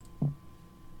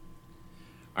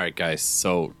All right, guys.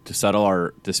 So to settle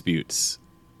our disputes,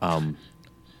 we're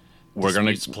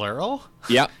gonna plural.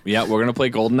 Yeah. We're gonna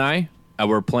play GoldenEye.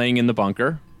 We're playing in the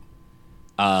bunker.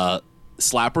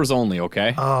 Slappers only,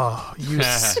 okay? Oh, you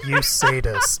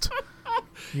sadist!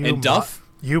 And Duff,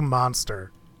 you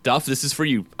monster! Duff, this is for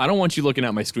you. I don't want you looking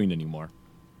at my screen anymore.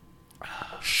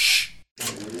 Shh.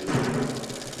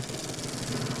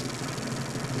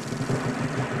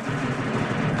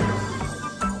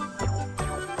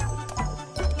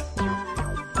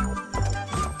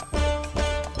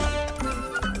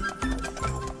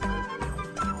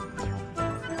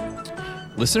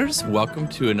 Listeners, welcome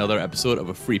to another episode of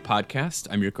a free podcast.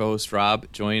 I'm your co-host Rob,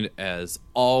 joined as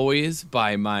always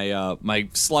by my my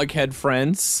slughead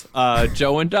friends,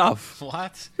 Joe and Duff.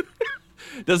 What?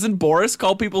 Doesn't Boris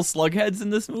call people slugheads in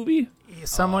this movie?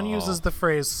 Someone uses the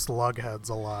phrase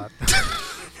slugheads a lot.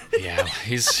 Yeah,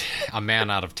 he's a man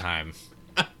out of time.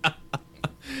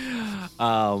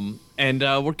 And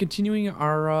we're continuing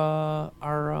our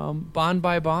Bond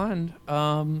by Bond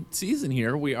season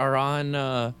here. We are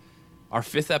on our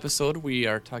fifth episode. We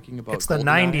are talking about It's the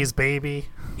GoldenEye. 90s, baby.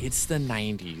 It's the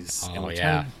 90s. Oh,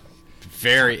 yeah.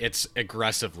 It's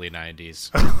aggressively 90s.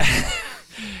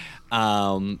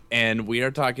 And we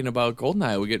are talking about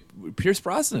GoldenEye. We get Pierce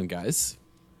Brosnan, guys.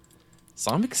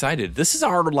 So I'm excited. This is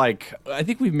our, I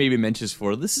think we've maybe mentioned this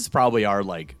before. This is probably our,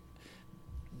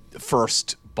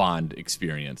 first Bond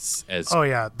experience as Oh,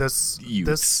 yeah. This is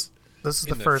In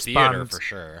the first theater, Bond. for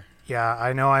sure. Yeah,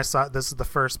 I know this is the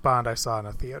first Bond I saw in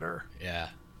a theater. Yeah.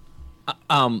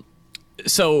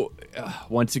 So,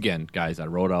 once again, guys, I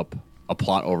wrote up a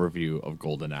plot overview of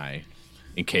GoldenEye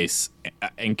in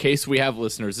case we have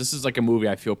listeners. This is like a movie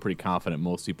I feel pretty confident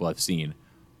most people have seen,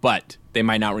 but they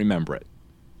might not remember it.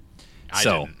 I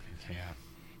didn't. Yeah.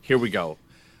 Here we go.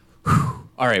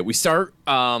 All right, we start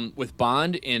with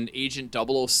Bond and Agent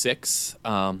 006.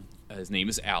 His name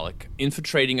is Alec,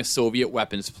 infiltrating a Soviet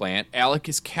weapons plant. Alec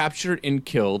is captured and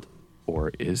killed,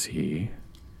 or is he,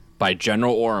 by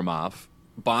General Oramov.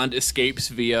 Bond escapes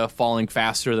via falling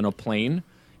faster than a plane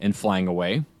and flying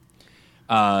away.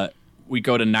 We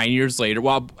go to 9 years later.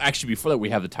 Well, actually, before that, we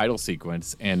have the title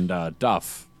sequence. And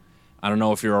Duff, I don't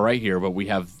know if you're all right here, but we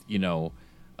have,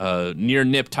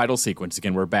 near-nip title sequence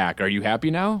again. We're back. Are you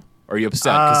happy now? Or are you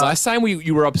upset? Because last time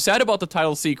you were upset about the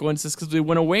title sequence is because we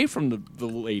went away from the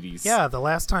ladies. Yeah, the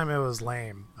last time it was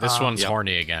lame. This one's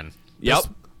horny again. Yep.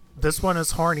 This one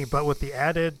is horny, but with the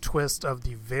added twist of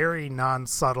the very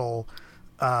non-subtle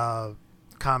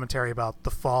commentary about the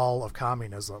fall of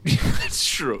communism. It's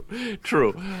true.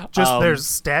 There's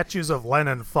statues of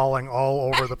Lenin falling all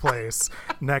over the place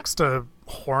next to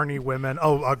horny women.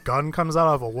 Oh, a gun comes out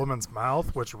of a woman's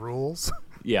mouth, which rules.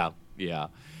 Yeah.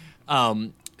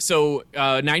 So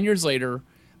 9 years later,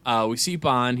 we see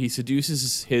Bond. He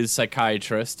seduces his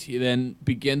psychiatrist. He then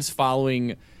begins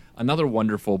following another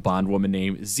wonderful Bond woman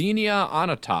named Xenia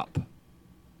Onatop,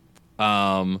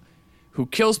 who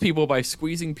kills people by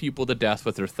squeezing people to death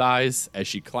with her thighs as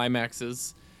she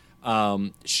climaxes.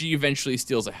 She eventually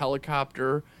steals a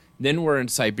helicopter. Then we're in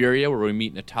Siberia, where we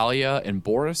meet Natalia and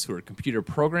Boris, who are computer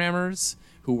programmers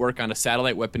who work on a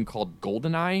satellite weapon called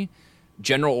GoldenEye.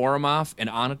 General Oramov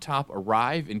and Onatop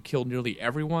arrive and kill nearly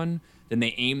everyone. Then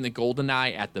they aim the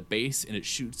GoldenEye at the base, and it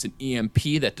shoots an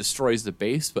EMP that destroys the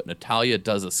base, but Natalia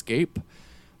does escape.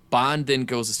 Bond then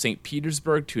goes to St.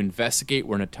 Petersburg to investigate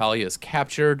where Natalia is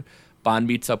captured. Bond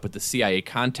meets up with the CIA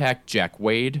contact, Jack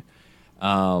Wade.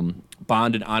 Bond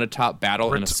and Onatop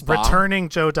battle in a spa. Returning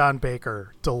Joe Don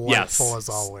Baker, delightful as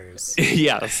always.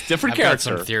 Yes, different I've character.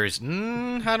 got some theories.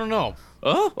 I don't know.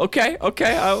 Oh, okay.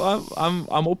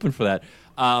 I'm open for that.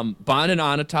 Bond and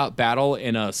Onatop battle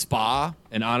in a spa,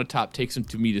 and Onatop takes him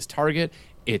to meet his target.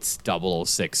 It's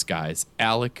 006, guys.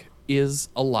 Alec is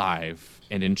alive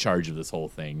and in charge of this whole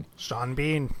thing. Sean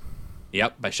Bean.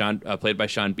 Yep, played by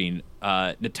Sean Bean.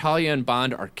 Natalia and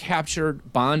Bond are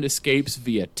captured. Bond escapes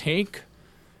via tank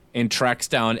and tracks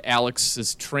down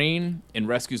Alex's train and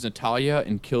rescues Natalia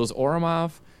and kills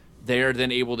Oramov. They are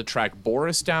then able to track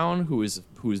Boris down, who is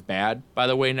bad, by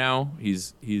the way. Now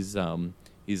he's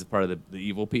a part of the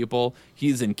evil people.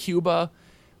 He's in Cuba.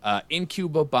 In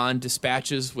Cuba, Bond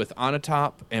dispatches with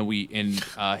Onatop, and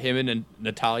him and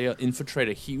Natalia infiltrate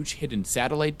a huge hidden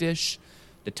satellite dish.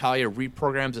 Natalia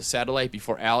reprograms a satellite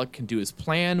before Alec can do his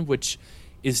plan, which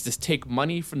is to take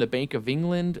money from the Bank of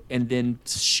England and then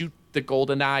shoot the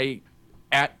GoldenEye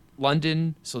at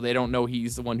London so they don't know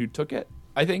he's the one who took it,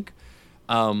 I think.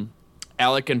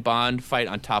 Alec and Bond fight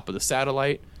on top of the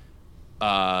satellite.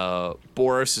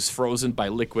 Boris is frozen by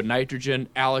liquid nitrogen.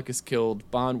 Alec is killed.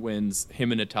 Bond wins.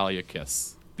 Him and Natalia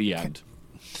kiss. The end.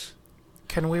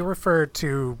 Can we refer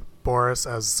to Boris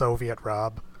as Soviet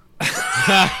Rob.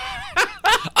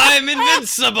 I'm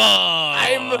invincible.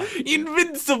 I'm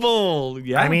invincible.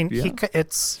 Yeah. I mean, yeah.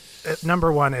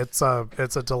 Number one, it's a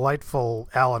delightful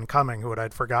Alan Cumming, who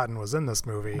I'd forgotten was in this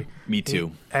movie. Me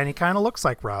too. And he kind of looks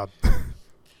like Rob.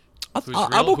 I'm okay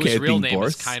whose with real being name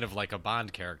Boris. is kind of like a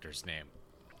Bond character's name.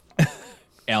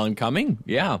 Alan Cumming.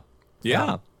 Yeah.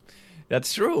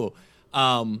 That's true.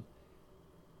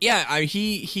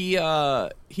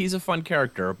 He's a fun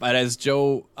character, but as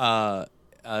Joe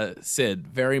said,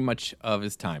 very much of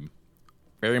his time,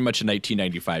 very much a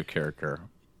 1995 character.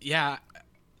 Yeah,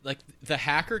 like the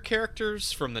hacker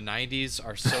characters from the 90s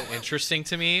are so interesting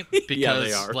to me because Yeah,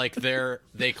 they are. like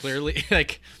they clearly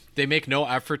like they make no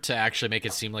effort to actually make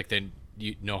it seem like they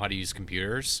know how to use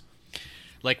computers.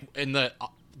 Like in the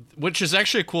which is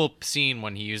actually a cool scene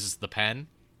when he uses the pen.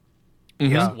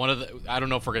 Yeah. One of the I don't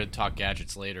know if we're going to talk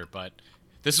gadgets later, but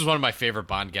this is one of my favorite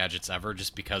Bond gadgets ever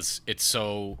just because it's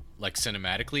so like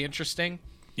cinematically interesting.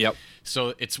 Yep.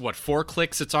 So it's what 4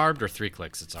 clicks it's armed or 3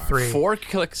 clicks it's armed? 3. 4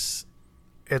 clicks.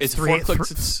 It's three, 4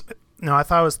 clicks. No, I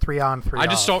thought it was 3 on, 3 I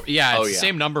just off. don't. Yeah, it's Oh, the yeah.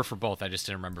 same number for both. I just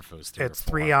didn't remember if it was 3 It's or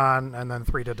 4. 3 on and then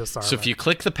 3 to disarm. So if you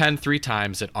click the pen 3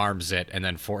 times, it arms it, and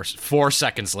then 4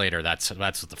 seconds later, that's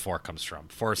what the 4 comes from.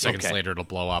 4 seconds Okay. later, it'll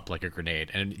blow up like a grenade,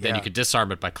 and then Yeah. you could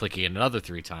disarm it by clicking it another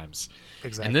 3 times.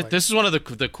 Exactly. And this is one of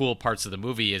the cool parts of the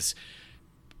movie is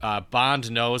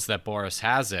Bond knows that Boris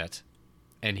has it,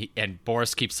 and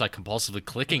Boris keeps like compulsively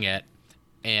clicking it,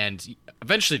 and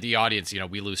eventually the audience,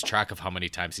 we lose track of how many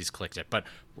times he's clicked it, but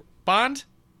Bond.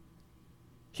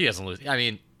 He doesn't lose. I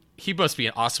mean, he must be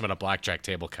awesome at a blackjack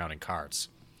table counting cards.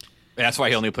 That's why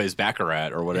he only plays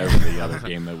Baccarat or whatever the other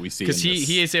game that we see. Because in this.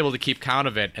 he is able to keep count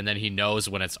of it, and then he knows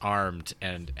when it's armed,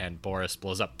 and Boris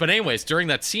blows up. But anyways, during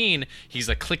that scene, he's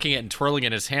like clicking it and twirling it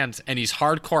in his hands, and he's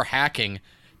hardcore hacking,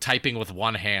 typing with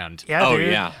one hand. yeah, Oh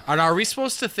dude. yeah. And are we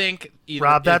supposed to think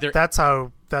Rob, that's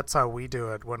how we do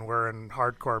it when we're in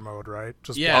hardcore mode, right?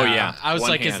 Just Yeah. Oh, yeah. I was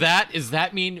One like, hand. does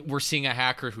that mean we're seeing a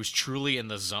hacker who's truly in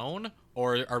the zone,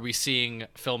 or are we seeing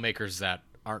filmmakers that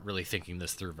aren't really thinking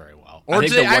this through very well? Or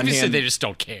think do they, the one obviously hand- they just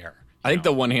don't care. I think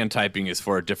the one-hand typing is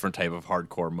for a different type of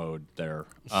hardcore mode there.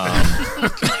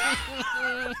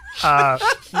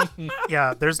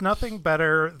 Yeah, there's nothing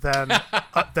better than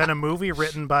a movie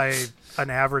written by an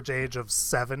average age of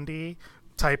 70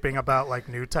 typing about like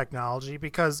new technology,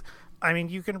 because I mean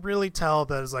you can really tell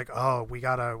that it's like, oh, we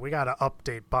gotta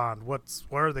update Bond. What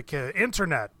are the kids?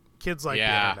 Kids like the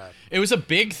internet. It was a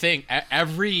big thing.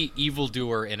 Every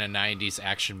evildoer in a 90s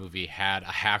action movie had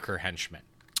a hacker henchman.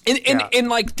 And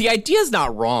like the idea is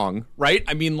not wrong, right?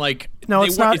 I mean, like No,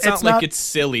 it's not- It's not it's like not- it's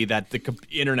silly that the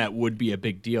internet would be a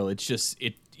big deal. It's just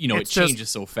it It's just changes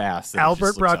so fast. That it Albert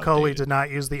just looks Broccoli outdated. did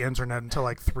not use the internet until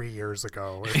like 3 years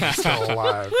ago. If he's still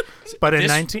alive. But in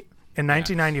This-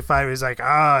 1995, he's like,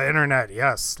 internet,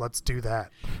 yes, let's do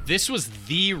that. This was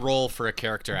the role for a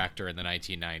character actor in the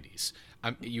 1990s.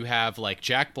 You have like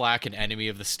Jack Black in Enemy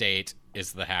of the State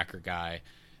is the hacker guy.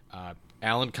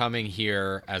 Alan Cumming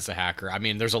here as a hacker. I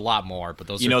mean, there's a lot more, but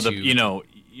those are two.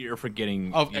 You're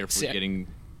forgetting Oh, you're forgetting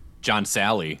John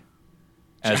Sally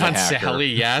as John a hacker. Sally,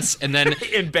 yes, and then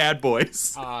in Bad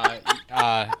Boys. And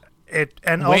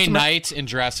Wayne ultimate- Knight in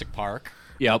Jurassic Park.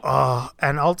 Yep.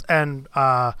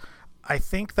 I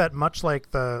think that much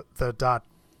like the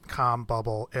 .com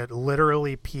bubble, it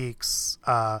literally peaks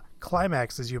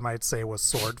climaxes, you might say, was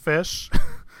Swordfish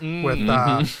with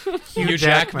Hugh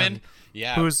Jackman,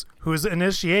 Yeah. whose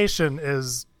initiation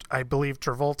is, I believe,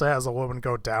 Travolta has a woman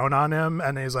go down on him,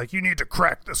 and he's like, "You need to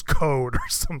crack this code" or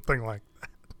something like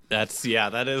that.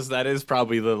 That is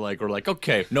probably the we're like,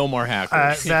 okay, no more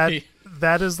hackers.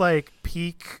 That is like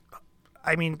peak.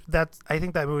 I mean, I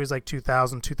think that movie is like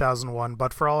 2000, 2001,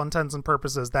 but for all intents and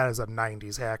purposes, that is a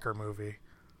 90s hacker movie.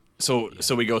 So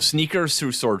we go Sneakers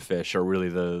through Swordfish are really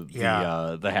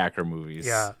the hacker movies.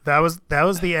 Yeah, that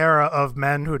was the era of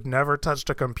men who'd never touched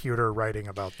a computer writing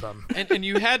about them. And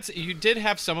you did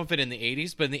have some of it in the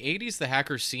 80s, but in the 80s the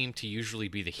hackers seemed to usually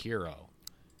be the hero.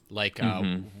 Like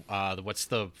what's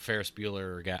the Ferris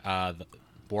Bueller the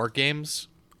board games?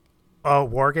 Oh,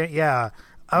 Wargame, yeah.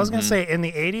 I was gonna say in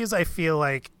the 80s, I feel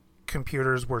like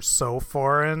computers were so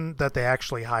foreign that they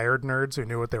actually hired nerds who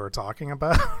knew what they were talking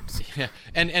about. Yeah,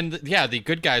 and the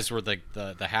good guys were the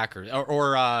hackers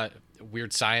or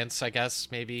Weird Science, I guess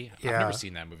maybe. Yeah. I've never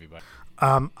seen that movie, but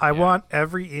I want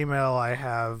every email I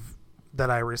have that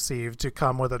I receive to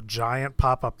come with a giant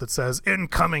pop-up that says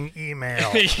 "incoming email."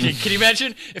 can you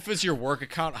imagine if it was your work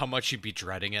account, how much you'd be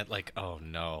dreading it? Like, oh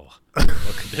no, what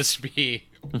could this be?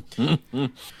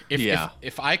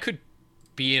 If I could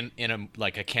be in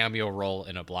a cameo role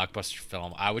in a blockbuster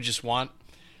film, I would just want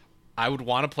I would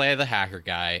want to play the hacker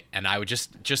guy, and I would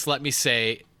just let me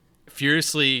say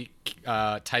furiously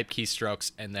type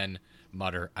keystrokes and then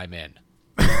mutter, "I'm in."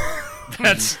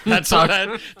 That's all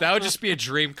that would just be a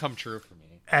dream come true for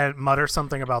me. And mutter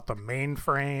something about the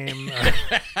mainframe.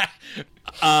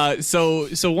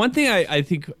 So one thing I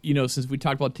think, since we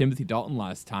talked about Timothy Dalton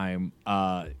last time,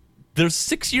 there's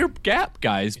 6-year gap,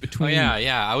 guys, between. Oh,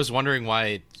 yeah. I was wondering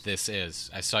why this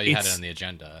is. I saw you had it on the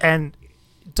agenda. And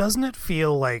doesn't it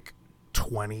feel like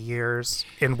 20 years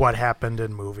in what happened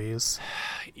in movies?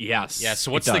 Yes. Yeah.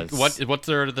 So what's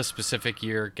are the specific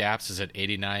year gaps? Is it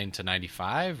 89 to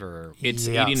 95 or? It's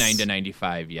 89 to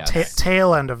 95. Yes.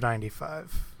 Tail end of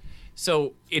 95.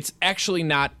 So it's actually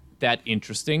not that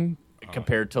interesting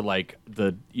compared to like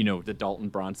the Dalton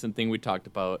Bronson thing we talked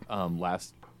about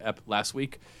last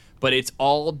week. But it's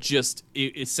all just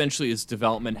essentially is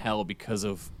development hell because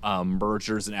of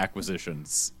mergers and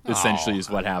acquisitions. Essentially, is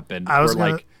what happened. I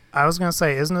was gonna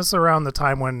say, isn't this around the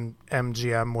time when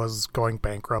MGM was going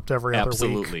bankrupt every other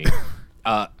week?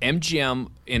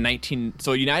 MGM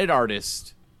so United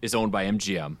Artists is owned by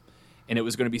MGM, and it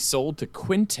was going to be sold to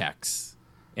Quintex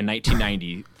in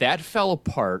 1990. That fell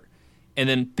apart, and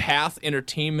then Path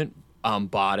Entertainment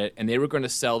bought it, and they were going to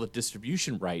sell the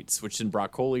distribution rights, which then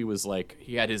Broccoli was like,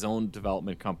 he had his own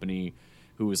development company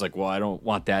who was like, well, I don't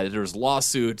want that. There's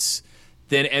lawsuits.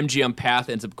 Then MGM Path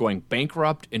ends up going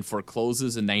bankrupt and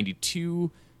forecloses in 92.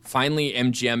 Finally,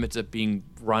 MGM ends up being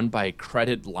run by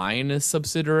Credit Lioness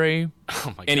subsidiary.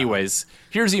 Oh my God. Anyways,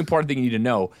 here's the important thing you need to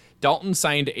know. Dalton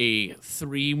signed a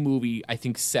 3-movie, I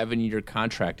think 7-year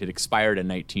contract. It expired in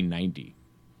 1990.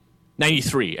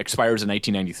 93, expires in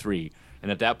 1993. And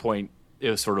at that point,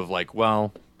 it was sort of like,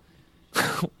 well,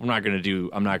 I'm not gonna do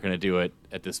it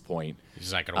at this point.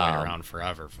 He's not gonna wait around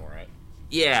forever for it.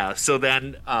 Yeah. So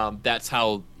then that's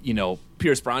how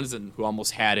Pierce Brosnan, who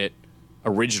almost had it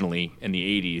originally in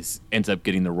the 80s, ends up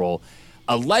getting the role.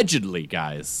 Allegedly,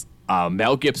 guys,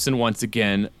 Mel Gibson once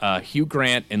again, Hugh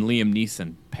Grant, and Liam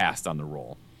Neeson passed on the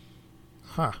role.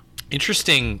 Huh.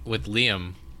 Interesting with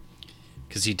Liam.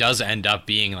 Because he does end up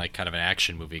being like kind of an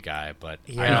action movie guy, but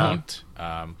I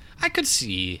don't. I could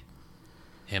see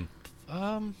him.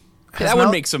 That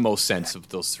would make the most sense of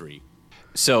those three.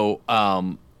 So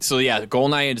yeah,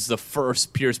 GoldenEye is the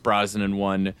first Pierce Brosnan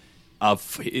one. And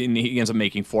he ends up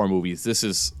making 4 movies. This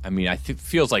is,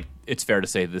 feels like it's fair to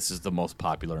say this is the most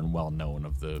popular and well known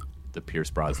of the Pierce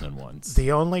Brosnan ones.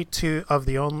 The only two of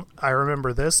the only I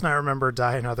remember this, and I remember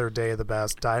Die Another Day the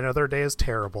best. Die Another Day is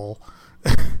terrible.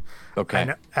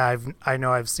 Okay. I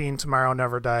know I've seen Tomorrow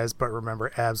Never Dies, but remember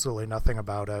absolutely nothing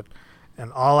about it.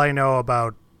 And all I know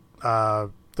about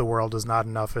The World Is Not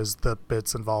Enough is the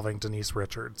bits involving Denise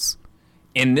Richards.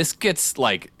 And this gets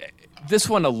like this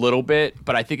one a little bit,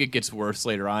 but I think it gets worse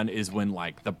later on. Is when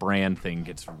like the brand thing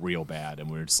gets real bad,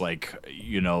 and where it's like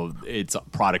it's a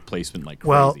product placement like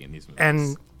crazy in these movies.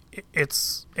 And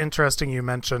it's interesting you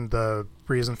mentioned the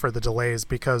reason for the delays,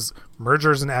 because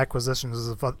mergers and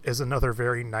acquisitions is another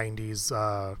very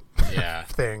 90s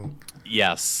thing.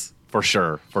 Yes, for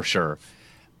sure.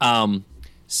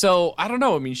 So I don't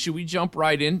know. Should we jump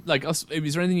right in? Like, is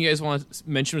there anything you guys want to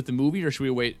mention with the movie, or should we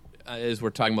wait as we're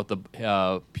talking about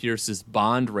the Pierce's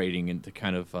Bond rating and to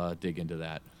kind of dig into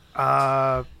that?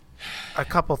 A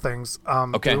couple things.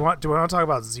 Okay. Do we want to talk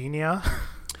about Xenia?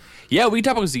 Yeah, we can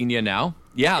talk about Xenia now.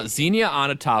 Yeah, Xenia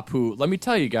Onatopp, who, let me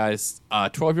tell you guys,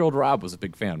 12-year-old Rob was a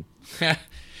big fan.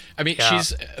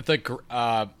 She's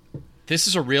this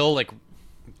is a real, like,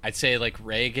 I'd say, like,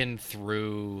 Reagan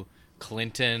through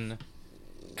Clinton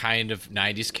kind of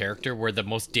 90s character where the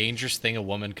most dangerous thing a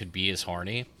woman could be is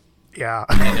horny. Yeah.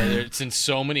 And it's in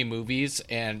so many movies,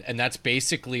 and that's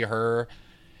basically her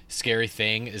scary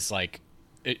thing is, like,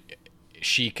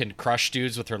 she can crush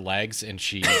dudes with her legs, and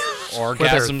she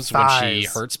orgasms when she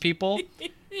hurts people.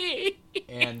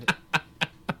 And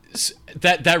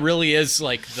that really is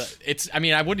like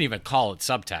I wouldn't even call it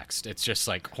subtext. It's just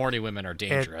like horny women are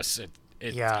dangerous.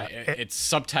 It's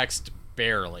subtext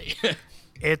barely.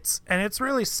 It's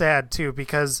really sad too,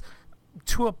 because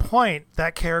to a point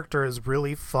that character is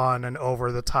really fun and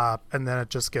over the top, and then it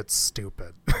just gets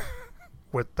stupid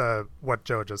with what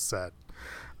Joe just said.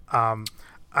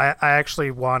 I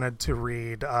actually wanted to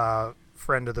read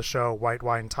friend of the show, White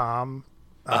Wine Tom,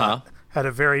 had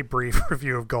a very brief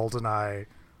review of GoldenEye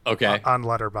on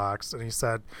Letterboxd, and he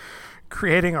said,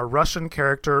 creating a Russian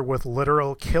character with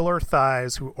literal killer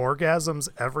thighs who orgasms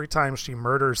every time she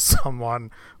murders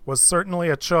someone was certainly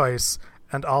a choice,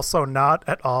 and also not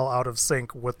at all out of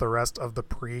sync with the rest of the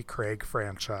pre-Craig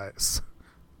franchise.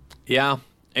 Yeah.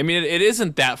 it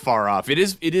isn't that far off.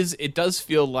 It does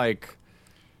feel like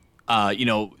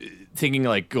thinking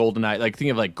like GoldenEye, like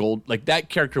thinking of like like that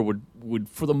character would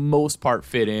for the most part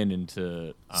fit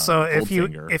into. So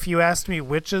Goldfinger. if you asked me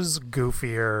which is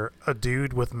goofier, a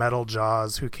dude with metal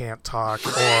jaws who can't talk,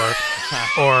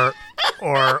 or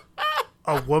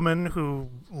a woman who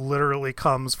literally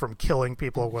comes from killing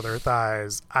people with her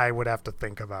thighs, I would have to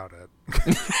think about it.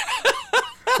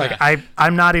 Like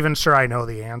I'm not even sure I know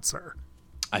the answer.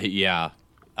 Yeah.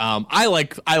 I'm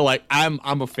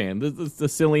a fan. The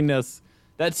silliness.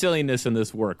 That silliness in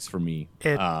this works for me.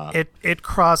 It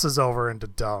crosses over into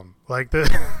dumb. Like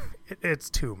it's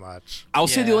too much. I'll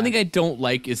say the only thing I don't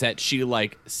like is that she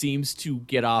like seems to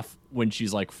get off when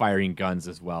she's like firing guns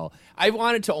as well. I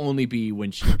want it to only be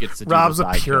when she gets to do Rob's the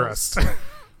a thigh purist. kills.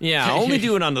 Yeah, only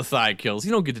do it on the thigh kills.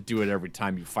 You don't get to do it every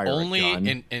time you fire a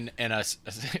gun.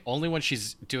 Only when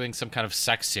she's doing some kind of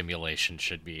sex simulation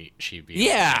should she be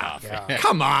Yeah. enough.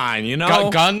 Come on, you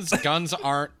know. Guns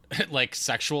aren't like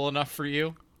sexual enough for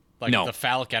you. Like No. the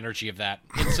phallic energy of that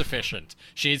insufficient.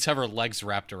 She needs to have her legs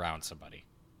wrapped around somebody.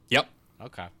 Yep.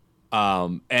 Okay.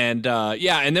 And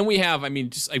then we have, I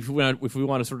mean, just if we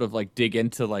want to sort of like dig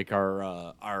into like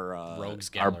our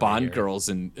Rogues our gallery Bond here. girls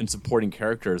and supporting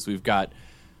characters, we've got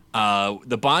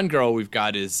the Bond girl we've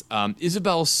got is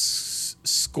Isabel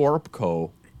Scorpco.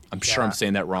 I'm sure I'm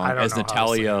saying that wrong. I don't As know how to say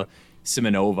Natalia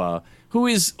Simonova, who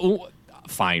is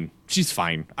fine. She's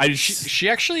fine. She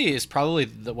actually is probably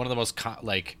one of the most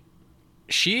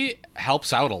she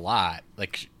helps out a lot.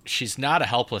 Like she's not a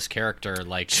helpless character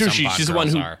like Sure, some Bond she's the girls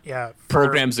one who- are. Yeah.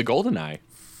 programs the GoldenEye.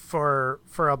 For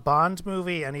a Bond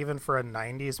movie and even for a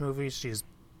 90s movie, she's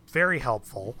very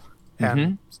helpful.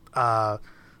 And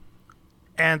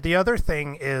and the other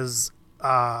thing is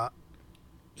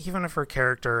even if her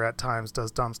character at times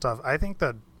does dumb stuff, I think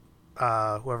that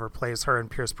whoever plays her and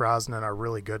Pierce Brosnan are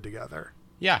really good together.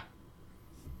 Yeah.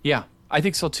 Yeah, I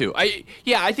think so too. I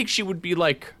think she would be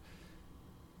like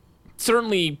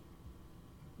certainly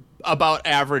about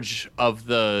average of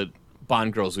the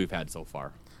Bond girls we've had so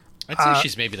far. I'd say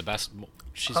she's maybe the best.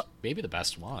 She's maybe the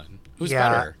best one. Who's Yeah,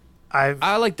 better?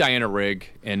 I like Diana Rigg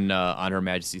in On Her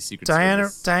Majesty's Secret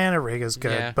Service. Diana Rigg is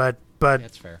good, Yeah. but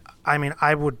That's fair. I mean,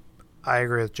 I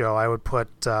agree with Joe. I would put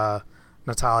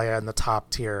Natalia in the top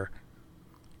tier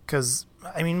because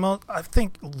I mean, I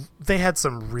think they had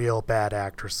some real bad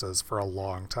actresses for a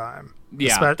long time.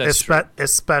 Yeah, that's true.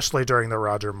 Especially during the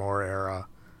Roger Moore era.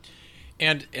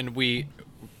 And we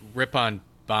rip on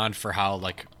Bond for how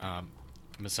like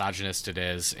misogynist it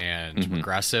is and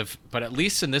regressive, but at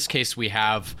least in this case we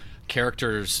have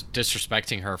characters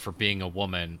disrespecting her for being a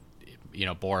woman, you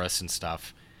know, Boris and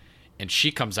stuff, and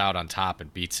she comes out on top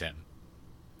and beats him.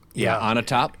 Yeah, on a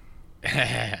top.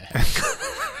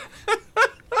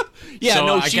 Yeah, so,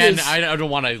 no, again, she is. I don't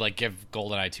want to like give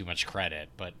GoldenEye too much credit,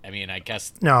 but I mean, I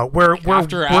guess No, we're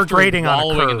after grading on a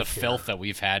wallowing curve in the here. filth that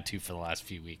we've had to for the last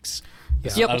few weeks,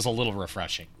 Yep. that was a little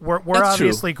refreshing. We're That's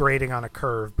obviously grading on a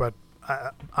curve, but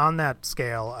on that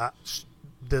scale,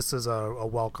 this is a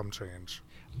welcome change.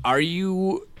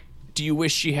 Do you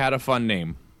wish she had a fun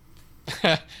name?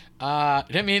 I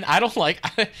mean, I don't like.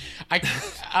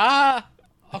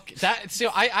 Okay.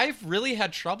 I've really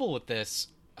had trouble with this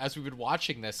as we've been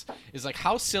watching this. Is like,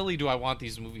 how silly do I want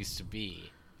these movies to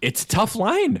be? It's a tough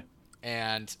line.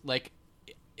 And like,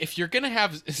 if you're gonna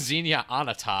have Xenia on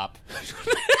a top,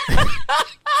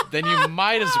 then you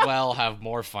might as well have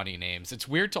more funny names. It's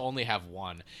weird to only have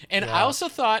one. And I also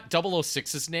thought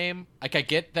 006's name, like, I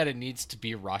get that it needs to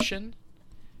be Russian,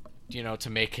 you know, to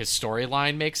make his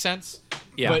storyline make sense.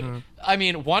 Yeah. But, I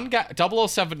mean, one guy,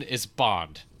 007 is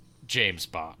Bond, James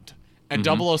Bond. And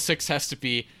 006 has to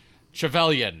be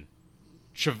Trevelyan,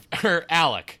 or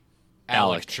Alec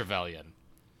Trevelyan,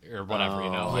 or whatever, you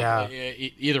know. Yeah.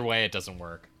 Either way, it doesn't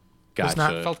work.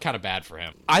 Gotcha. It felt kind of bad for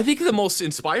him. I think the most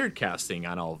inspired casting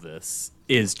on all of this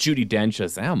is Judi Dench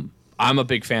as M. I'm a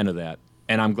big fan of that,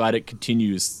 and I'm glad it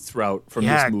continues throughout from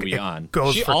this movie on.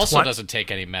 She also doesn't take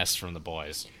any mess from the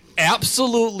boys.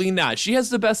 Absolutely not. She has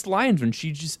the best lines when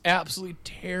she just absolutely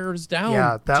tears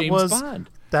down James Bond.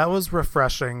 That was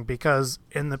refreshing because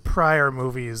in the prior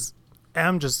movies,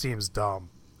 M just seems dumb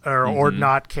or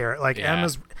not care. Like Yeah.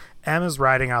 M is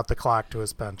riding out the clock to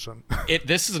his pension.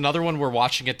 This is another one we're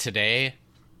watching it today.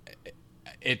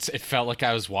 It felt like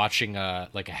I was watching a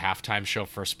halftime show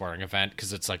for a sporting event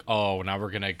because it's like, oh, now we're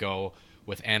gonna go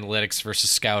with analytics versus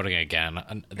scouting again.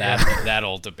 That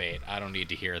old debate. I don't need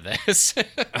to hear this.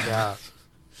 Yeah.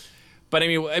 But I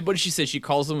mean, what did she say? She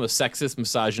calls him a sexist,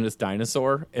 misogynist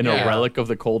dinosaur and a Yeah. relic of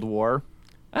the Cold War.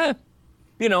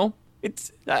 You know,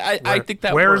 it's. I think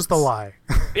that Where's works. the lie?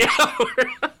 Yeah.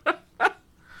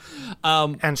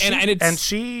 And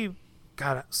she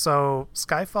God, so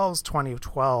Skyfall's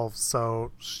 2012,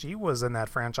 so she was in that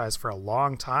franchise for a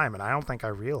long time, and I don't think I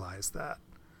realized that.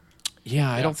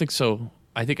 Yeah, I don't think so.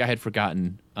 I think I had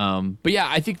forgotten. But yeah,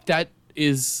 I think that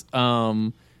is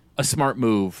a smart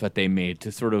move that they made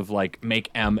to sort of like make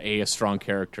M.A. a strong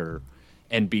character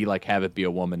and B, like, have it be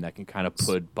a woman that can kind of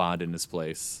put Bond in his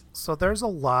place. So there's a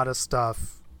lot of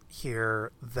stuff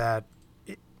here that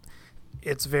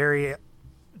it's very,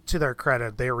 to their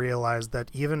credit, they realized that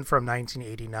even from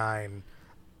 1989,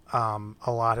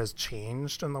 a lot has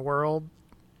changed in the world,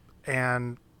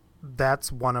 and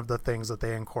that's one of the things that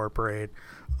they incorporate.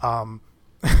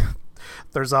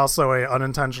 There's also a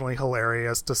unintentionally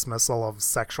hilarious dismissal of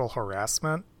sexual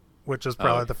harassment, which is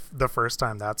probably the first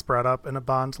time that's brought up in a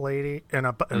Bond movie.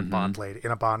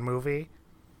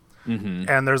 Mm-hmm.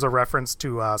 And there's a reference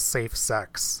to safe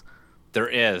sex. There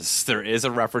is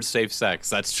a reference to safe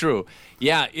sex. That's true.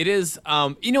 Yeah, it is.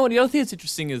 And the other thing that's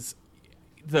interesting is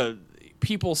the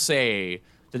people say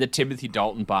that the Timothy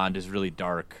Dalton Bond is really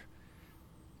dark.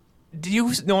 Do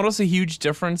you notice a huge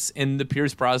difference in the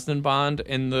Pierce Brosnan Bond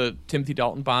and the Timothy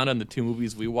Dalton Bond and the two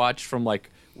movies we watched from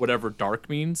like whatever dark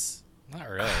means? Not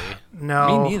really.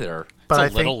 No, me neither. But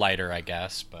It's a little lighter, I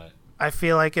guess. But I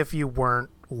feel like if you weren't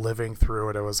living through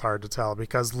it, it was hard to tell,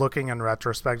 because looking in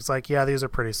retrospect, it's like, yeah, these are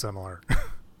pretty similar.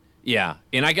 Yeah,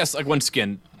 and I guess like once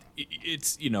again,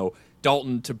 it's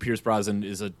Dalton to Pierce Brosnan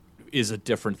is a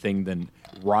different thing than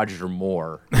Roger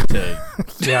Moore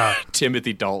to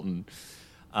Timothy Dalton.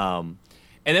 And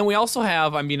then we also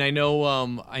have, I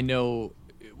know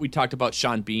we talked about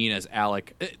Sean Bean as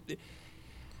Alec.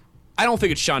 I don't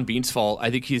think it's Sean Bean's fault. I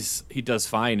think he does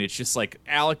fine. It's just like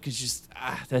Alec is just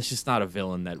that's just not a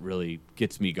villain that really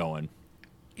gets me going.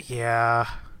 Yeah.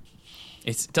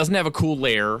 It doesn't have a cool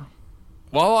lair.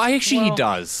 Well, he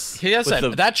does. He has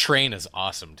that train is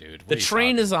awesome, dude. The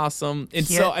train is awesome. And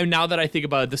so now that I think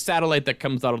about it, the satellite that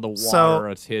comes out of the water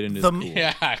that's hidden is cool.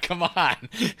 Yeah, come on.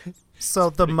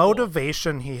 So the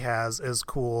motivation he has is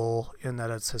cool in that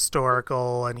it's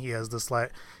historical, and he has this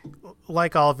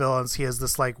like all villains, he has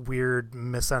this like weird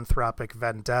misanthropic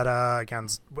vendetta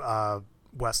against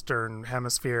Western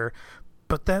Hemisphere.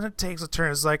 But then it takes a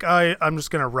turn. It's like, I'm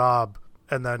just gonna rob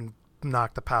and then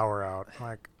knock the power out. I'm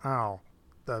like,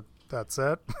 that's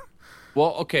it.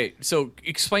 Well, okay. So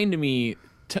explain to me,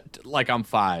 like I'm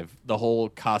 5, the whole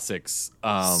Cossacks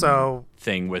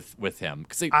thing with him,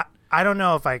 because I don't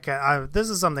know if I can. This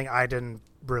is something I didn't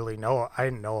really know. I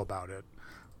didn't know about it.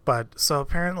 But so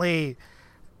apparently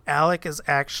Alec is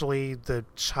actually the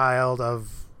child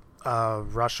of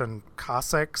Russian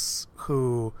Cossacks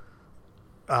who,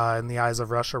 in the eyes of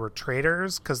Russia, were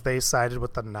traitors because they sided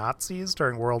with the Nazis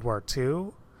during World War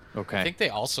II. Okay. I think they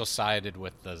also sided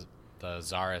with the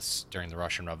Tsarists during the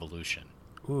Russian Revolution.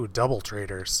 Ooh, double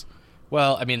traitors.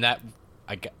 Well, I mean, that...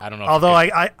 I don't know. Although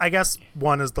I guess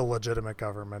one is the legitimate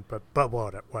government, but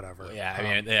whatever. Yeah,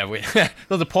 I mean,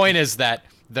 well, the point is that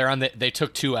they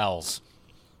took 2 L's.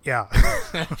 Yeah.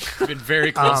 In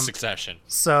very close succession.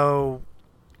 So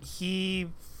he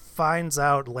finds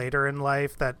out later in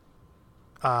life that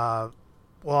all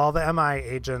the MI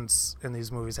agents in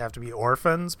these movies have to be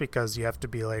orphans because you have to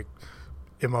be like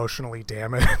emotionally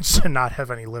damaged and not have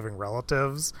any living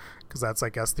relatives, because that's, I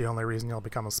guess, the only reason you'll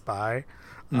become a spy.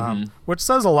 Which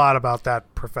says a lot about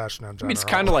that profession in general. I mean, it's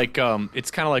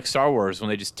kind of like Star Wars when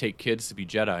they just take kids to be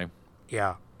Jedi.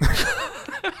 Yeah.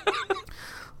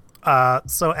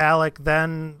 So Alec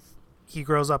then he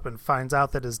grows up and finds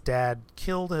out that his dad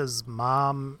killed his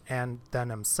mom and then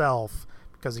himself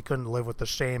because he couldn't live with the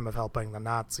shame of helping the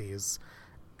Nazis.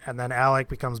 And then Alec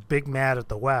becomes big mad at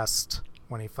the West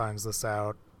when he finds this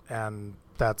out, and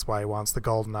that's why he wants the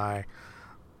GoldenEye.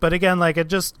 But again, like, it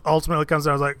just ultimately comes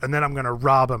down to like, and then I'm gonna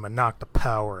rob him and knock the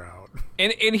power out.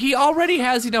 And he already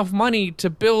has enough money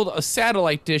to build a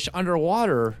satellite dish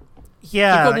underwater.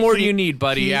 Yeah. Like, what more do you need,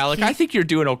 buddy, Alec? I think you're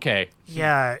doing okay.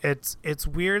 Yeah, it's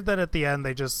weird that at the end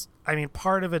they just, I mean,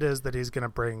 part of it is that he's gonna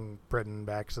bring Britain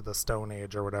back to the Stone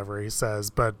Age or whatever he says,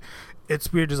 but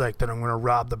it's weird. He's like, then I'm gonna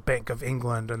rob the Bank of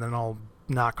England and then I'll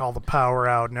knock all the power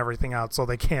out and everything out so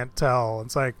they can't tell.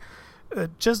 It's like,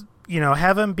 just,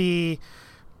 have him be.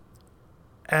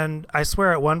 And I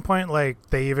swear at one point, like,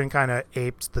 they even kind of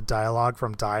aped the dialogue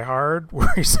from Die Hard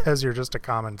where he says you're just a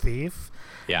common thief.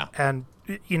 Yeah. And,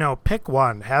 pick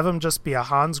one. Have him just be a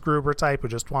Hans Gruber type who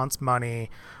just wants money,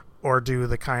 or do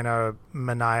the kind of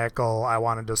maniacal, I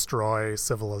want to destroy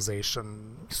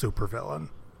civilization supervillain.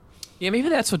 Yeah, maybe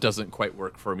that's what doesn't quite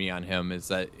work for me on him, is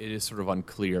that it is sort of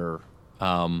unclear.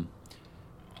 And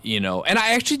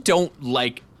I actually don't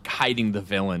like hiding the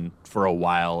villain for a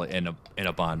while in a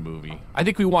Bond movie. I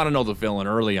think we want to know the villain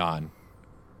early on.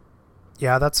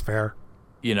 Yeah, that's fair.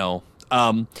 You know,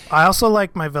 I also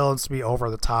like my villains to be over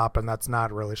the top, and that's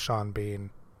not really Sean Bean.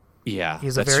 yeah,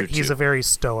 He's that's true, he's too. a very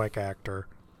stoic actor.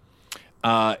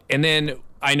 And then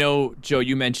I know, Joe,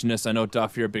 you mentioned this. I know,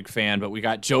 Duff, you're a big fan, but we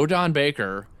got Joe Don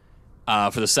Baker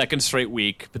for the second straight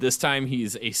week. But this time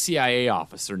he's a CIA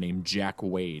officer named Jack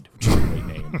Wade, which is a great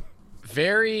name.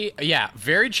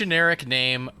 Very generic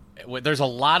name. There's a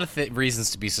lot of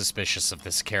reasons to be suspicious of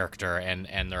this character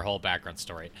and their whole background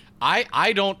story.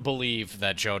 I don't believe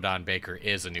that Joe Don Baker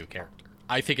is a new character.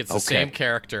 I think it's the same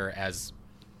character as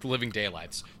Living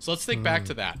Daylights. So let's think back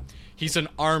to that. He's an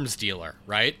arms dealer,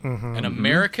 right? An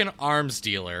American arms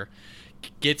dealer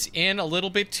gets in a little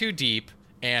bit too deep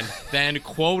and then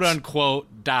quote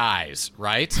unquote dies,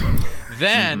 right?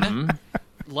 Then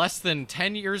less than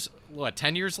 10 years,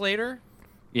 10 years later?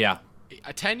 Yeah.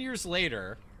 10 years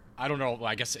later, I don't know,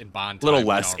 I guess in Bond A little time,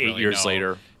 less, we don't 8 really year know.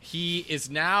 later. He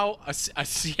is now a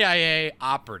CIA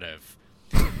operative.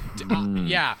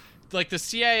 Yeah, like the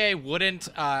CIA wouldn't.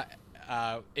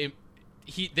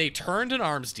 They turned an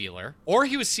arms dealer, or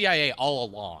he was CIA all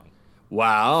along.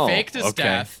 Wow. Faked his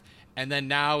death, and then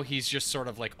now he's just sort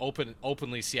of like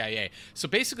openly CIA. So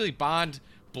basically, Bond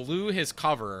blew his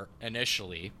cover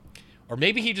initially, or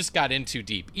maybe he just got in too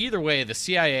deep. Either way, the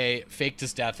CIA faked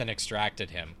his death and extracted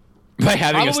him. By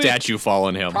having a statue fall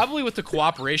on him. Probably with the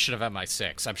cooperation of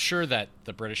MI6. I'm sure that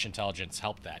the British intelligence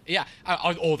helped that. Yeah.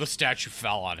 The statue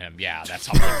fell on him. Yeah, that's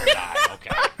how people died. Okay.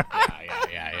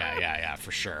 Yeah,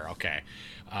 for sure. Okay.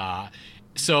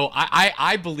 So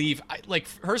I believe,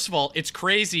 first of all, it's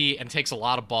crazy and takes a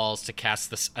lot of balls to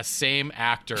cast a same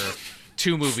actor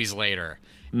 2 movies later.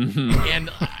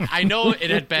 And I know it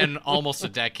had been almost a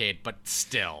decade, but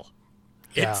still.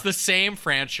 Yeah. It's the same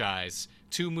franchise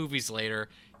 2 movies later.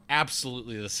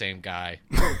 Absolutely the same guy.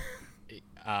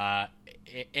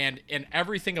 And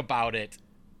everything about it,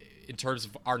 in terms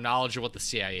of our knowledge of what the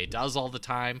CIA does all the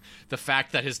time, the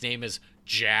fact that his name is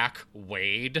Jack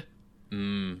Wade.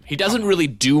 He doesn't really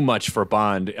do much for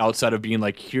Bond outside of being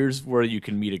like, here's where you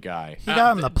can meet a guy. He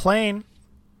got him the plane.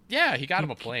 Yeah, he got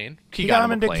him a plane. He got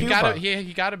him into plane. Cuba.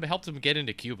 He got him, helped him get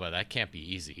into Cuba. That can't be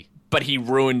easy. But he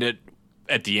ruined it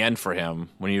at the end for him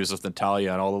when he was with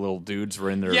Natalia and all the little dudes were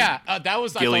in their that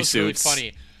was ghillie really suits.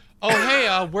 funny. Oh,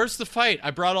 hey, where's the fight?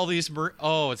 I brought all these.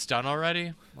 Oh, it's done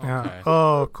already? Okay. Yeah.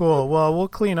 Oh, cool. Well, we'll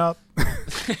clean up.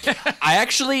 I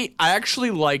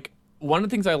actually like one of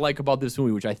the things I like about this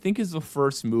movie, which I think is the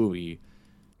first Bond movie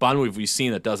we've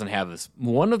seen that doesn't have this.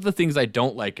 One of the things I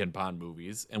don't like in Bond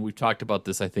movies, and we've talked about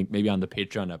this, I think maybe on the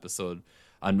Patreon episode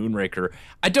on Moonraker,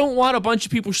 I don't want a bunch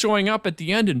of people showing up at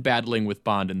the end and battling with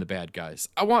Bond and the bad guys.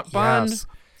 I want Bond. Yes.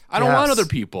 I don't want other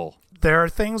people. There are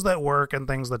things that work and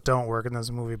things that don't work in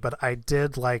this movie, but I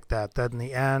did like that in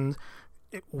the end,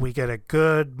 we get a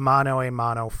good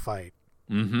mano-a-mano fight.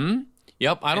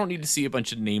 Yep, I don't need to see a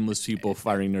bunch of nameless people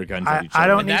firing their guns at each other. I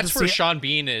don't And need that's to where see. Sean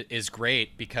Bean is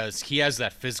great because he has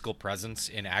that physical presence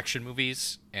in action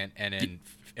movies and in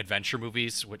adventure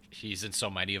movies, which he's in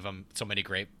so many of them, so many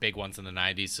great big ones in the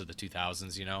 90s to the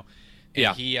 2000s, you know.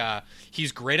 And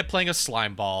he's great at playing a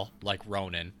slime ball like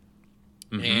Ronan.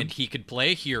 And he could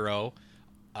play a hero,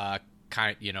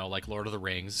 like Lord of the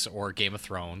Rings or Game of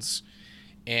Thrones.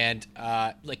 And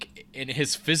in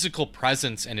his physical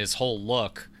presence and his whole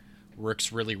look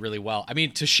works really, really well. I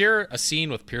mean, to share a scene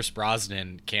with Pierce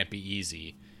Brosnan can't be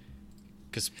easy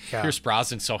because Pierce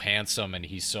Brosnan's so handsome and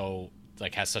he's so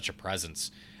has such a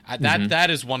presence. That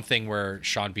is one thing where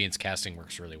Sean Bean's casting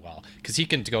works really well because he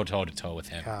can go toe to toe with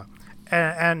him.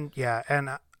 Yeah,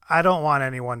 and I don't want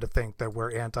anyone to think that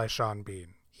we're anti-Sean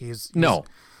Bean. No.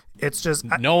 It's just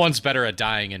No one's better at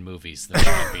dying in movies than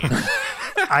Sean Bean.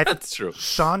 That's true.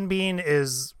 Sean Bean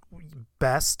is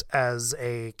best as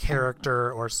a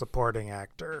character or supporting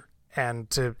actor, and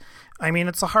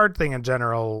it's a hard thing in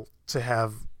general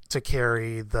to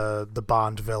carry the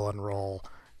Bond villain role.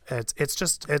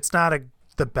 It's not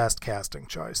the best casting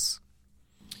choice.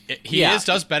 He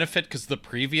does benefit because the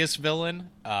previous villain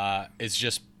is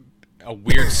just a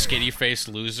weird skinny-faced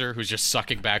loser who's just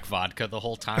sucking back vodka the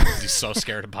whole time because he's so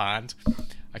scared of Bond.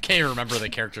 I can't even remember the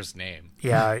character's name.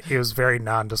 Yeah, he was very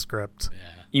nondescript. Yeah.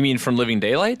 You mean from Living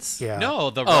Daylights? Yeah. No,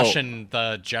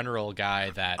 the general guy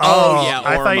that. I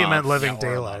thought you Ormov. meant Living Ormov.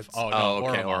 Daylights. Oh, no,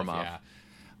 okay,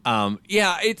 Ormov.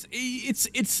 Yeah.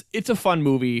 It's a fun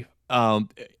movie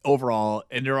overall,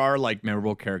 and there are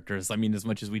memorable characters. I mean, as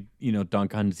much as we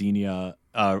dunk on Xenia,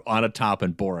 on a top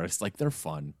and Boris, they're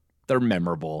fun, they're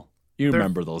memorable.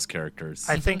 Remember those characters.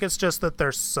 I think it's just that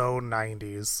they're so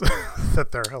 90s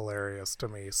that they're hilarious to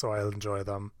me, so I enjoy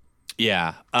them.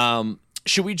 Yeah.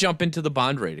 Should we jump into the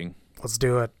Bond rating? Let's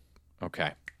do it.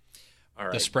 Okay. All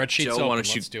right. The spreadsheet's Joe, open. why don't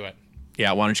you, Let's do it.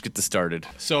 Yeah, why don't you get this started?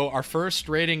 So our first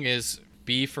rating is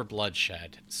B for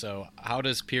bloodshed. So how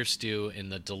does Pierce do in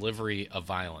the delivery of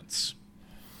violence?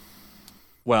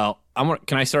 Well,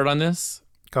 can I start on this?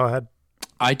 Go ahead.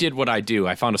 I did what I do.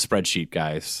 I found a spreadsheet,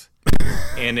 guys.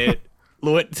 And it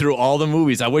went through all the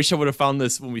movies. I wish I would have found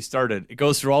this when we started. It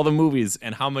goes through all the movies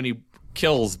and how many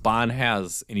kills Bond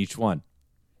has in each one.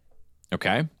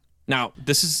 Okay? Now,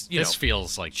 this is, This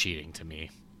feels like cheating to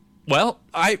me. Well,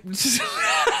 let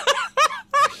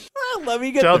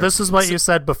me get Joe, there. this is what you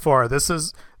said before. This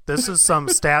is some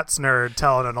stats nerd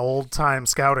telling an old-time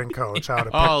scouting coach how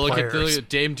to pick Look players. at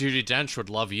Dame Judi Dench would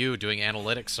love you doing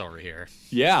analytics over here.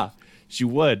 Yeah, she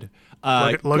would.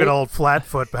 Look at old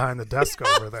Flatfoot behind the desk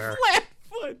over there.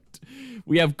 Flatfoot.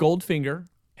 We have Goldfinger.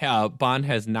 Bond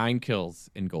has 9 kills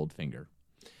in Goldfinger.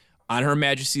 On Her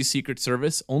Majesty's Secret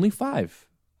Service, only 5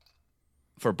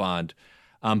 for Bond.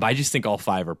 But I just think all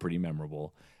 5 are pretty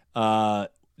memorable. The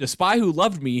Spy Who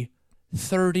Loved Me,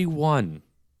 31.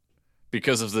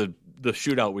 Because of the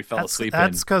shootout we fell asleep in.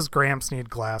 That's because Gramps need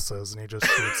glasses and he just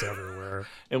shoots everywhere.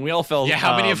 And we all fell. Yeah,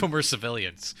 how many of them were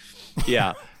civilians?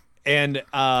 Yeah. And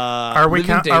are we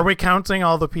counting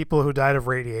all the people who died of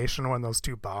radiation when those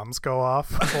 2 bombs go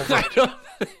off?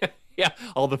 Yeah,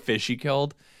 all the fish he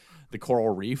killed, the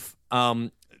coral reef.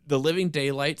 The Living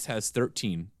Daylights has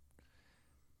 13.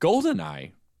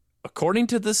 GoldenEye, according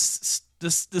to the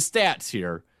stats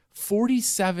here,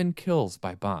 47 kills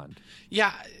by Bond.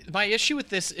 Yeah, my issue with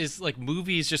this is like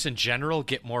movies just in general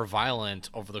get more violent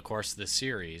over the course of the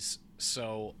series.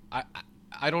 So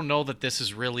I don't know that this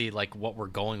is really like what we're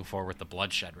going for with the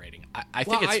bloodshed rating.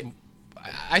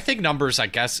 I think numbers, I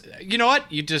guess. You know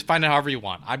what? You just find it however you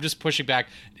want. I'm just pushing back.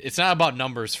 It's not about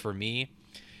numbers for me.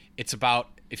 It's about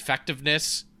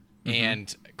effectiveness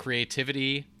and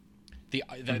creativity.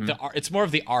 It's more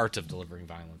of the art of delivering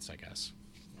violence, I guess.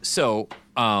 So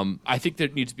I think there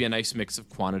needs to be a nice mix of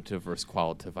quantitative versus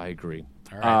qualitative. I agree.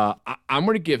 All right. I'm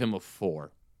going to give him a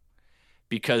 4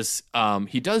 because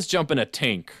he does jump in a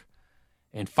tank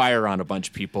and fire on a bunch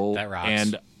of people. That rocks.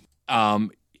 And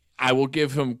I will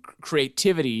give him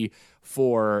creativity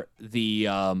for the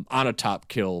on a top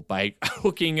kill by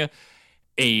hooking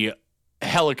a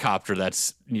helicopter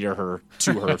that's near her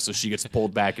to her so she gets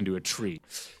pulled back into a tree.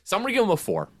 So I'm going to give him a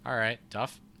 4. All right,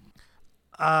 Duff.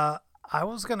 I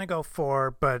was going to go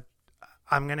 4, but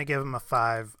I'm going to give him a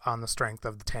 5 on the strength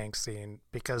of the tank scene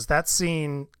because that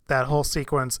scene, that whole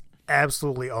sequence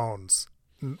absolutely owns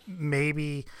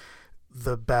maybe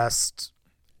the best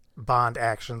Bond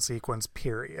action sequence,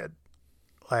 period.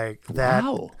 Like that.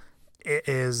 Wow. It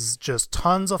is just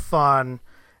tons of fun.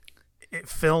 It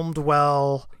filmed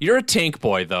well. You're a tank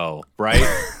boy, though, right?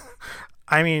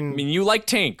 I mean, you like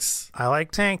tanks. I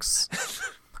like tanks.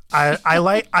 I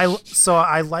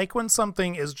like when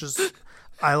something is just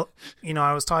I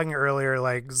was talking earlier,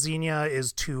 like Xenia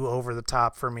is too over the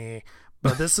top for me,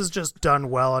 but this is just done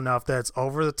well enough that it's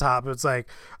over the top. It's like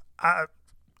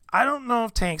I don't know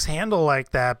if tanks handle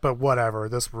like that, but whatever.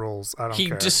 This rules. I don't care.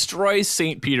 He destroys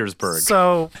St. Petersburg.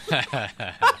 So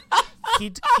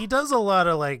he does a lot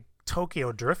of like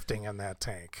Tokyo drifting in that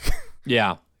tank.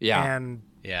 Yeah. And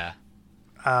Yeah.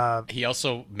 He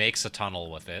also makes a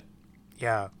tunnel with it.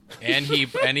 yeah. And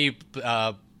he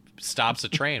stops a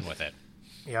train with it.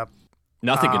 Yep.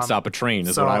 Nothing can stop a train,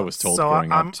 is what I was told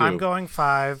growing up, too. I'm going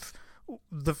 5.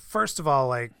 First of all,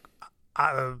 like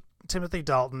Timothy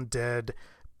Dalton did,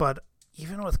 but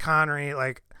even with Connery,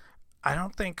 like I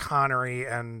don't think Connery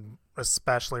and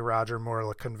especially Roger Moore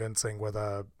look convincing with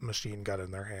a machine gun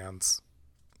in their hands.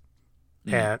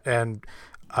 And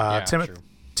True.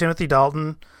 Timothy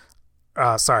Dalton,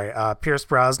 Pierce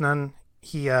Brosnan,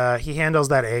 he handles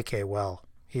that AK well.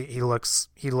 He looks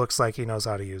like he knows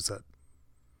how to use it.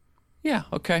 Yeah,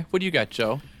 okay. What do you got,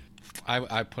 Joe?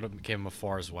 I gave him a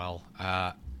 4 as well.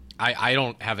 I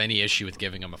don't have any issue with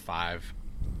giving him a 5.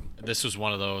 This was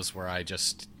one of those where I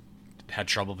just had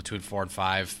trouble between 4 and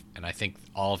 5, and I think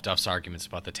all of Duff's arguments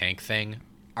about the tank thing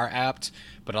are apt.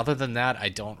 But other than that, I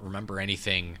don't remember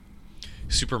anything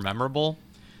super memorable.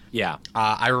 Yeah.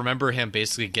 I remember him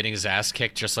basically getting his ass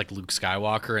kicked just like Luke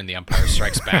Skywalker in The Empire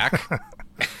Strikes Back.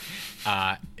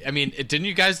 I mean,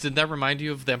 didn't that remind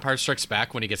you of The Empire Strikes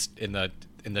Back when he gets in the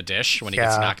dish when he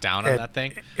gets knocked down on that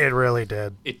thing? It really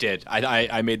did. It did.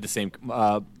 I made the same.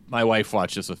 My wife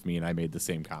watched this with me, and I made the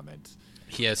same comment.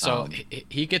 Yeah, so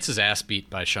he gets his ass beat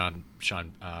by Sean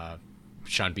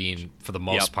Bean for the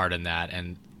most part in that,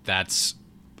 and that's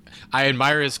I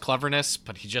admire his cleverness,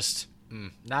 but he just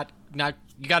not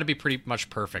you got to be pretty much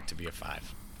perfect to be a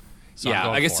 5. So yeah,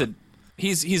 like I said,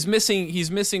 he's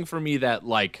missing for me that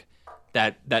like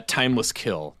that timeless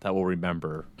kill that we'll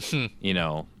remember. You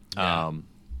know. Yeah.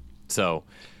 So,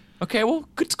 okay, well,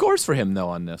 good scores for him though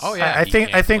on this. Oh yeah, I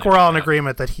think we're all in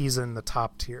agreement that he's in the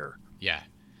top tier. Yeah.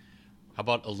 How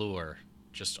about allure?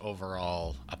 Just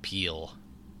overall appeal.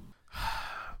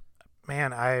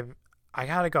 Man, I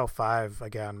gotta go 5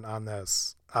 again on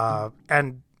this.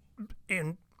 And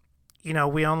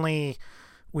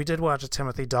we did watch a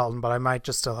Timothy Dalton, but I might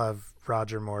just still have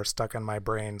Roger Moore stuck in my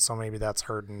brain, so maybe that's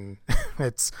hurting.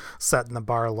 It's setting the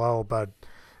bar low, but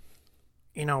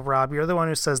Rob, you're the one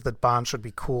who says that Bond should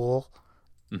be cool.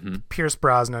 Mm-hmm. Pierce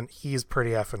Brosnan, he's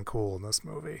pretty effing cool in this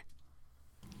movie.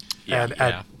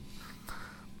 Yeah.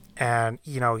 And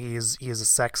he's a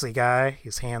sexy guy.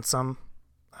 He's handsome,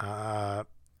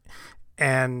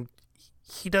 and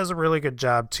he does a really good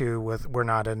job too with "We're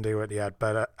not into it yet,"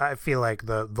 but I feel like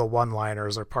the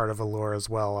one-liners are part of allure as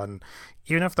well. And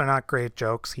even if they're not great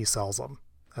jokes, he sells them,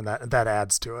 and that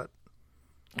adds to it.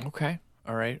 Okay,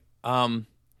 all right.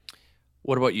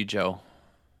 What about you, Joe?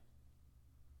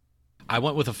 I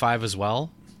went with a 5 as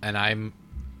well, and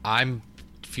I'm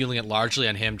feeling it largely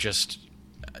on him. Just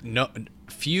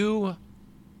few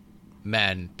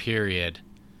men, period,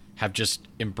 have just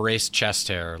embraced chest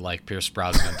hair like Pierce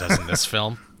Brosnan does in this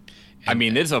film. I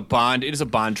mean, it is a Bond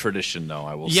tradition, though.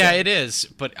 I will say. Yeah, it is.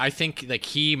 But I think like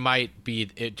it might be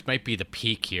the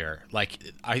peak here. Like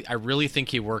I really think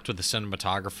he worked with the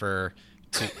cinematographer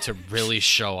to really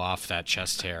show off that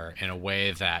chest hair in a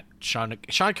way that Sean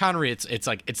Connery, it's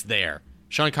like it's there.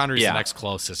 Sean Connery's the next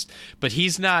closest, but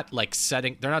he's not like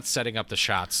they're not setting up the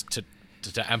shots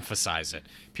to emphasize it.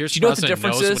 Pierce Brosnan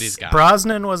knows what he's got.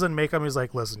 Brosnan was in makeup. He's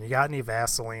like, listen, you got any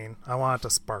Vaseline? I want it to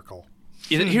sparkle.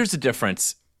 Here's the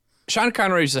difference. Sean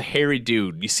Connery is a hairy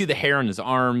dude. You see the hair on his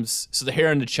arms, so the hair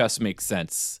on the chest makes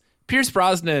sense. Pierce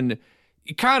Brosnan,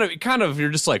 you kind of, you're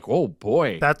just like, oh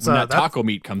boy, that's when that taco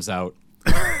meat comes out.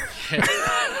 He's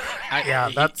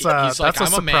like,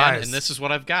 I'm a man, and this is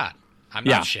what I've got. I'm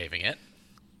not shaving it.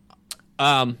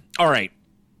 All right.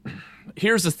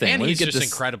 Here's the thing. And he's just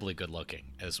incredibly good looking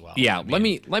as well. Yeah, I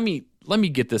mean, let me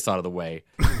get this out of the way.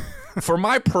 For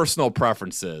my personal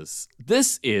preferences,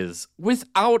 this is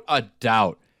without a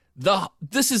doubt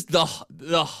this is a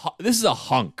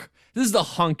hunk. This is the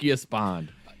hunkiest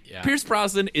Bond. Yeah. Pierce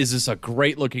Brosnan is just a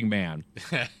great looking man.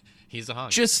 He's a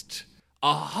hunk. Just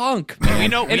a hunk, man. We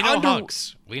know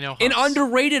hunks. We know hunks. An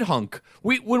underrated hunk.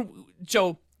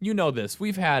 Joe, you know this.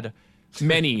 We've had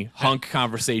many hunk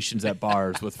conversations at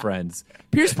bars with friends.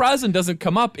 Pierce Brosnan doesn't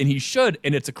come up, and he should,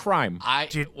 and it's a crime. I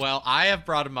have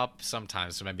brought him up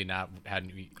sometimes, so maybe not.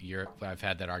 I've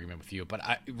had that argument with you, but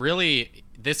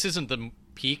this isn't the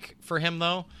peak for him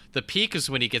though. The peak is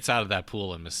when he gets out of that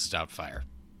pool in Mrs. Doubtfire.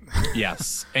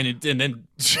 Yes, and then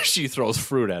she throws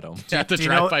fruit at him. At the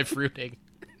drive-by fruiting.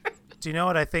 Do you know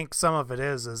what I think some of it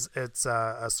is it's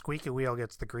a squeaky wheel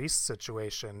gets the grease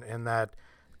situation in that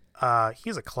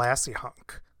he's a classy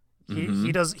hunk.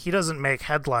 He doesn't make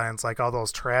headlines like all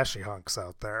those trashy hunks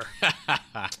out there.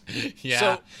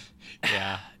 Yeah.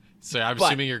 So I'm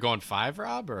assuming you're going 5,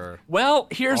 Rob, or well,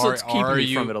 here's what's keeping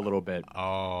me from it a little bit.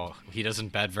 Oh, he doesn't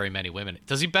bed very many women.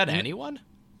 Does he bed anyone?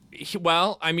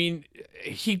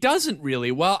 He doesn't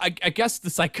really. Well, I guess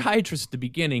the psychiatrist at the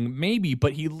beginning, maybe,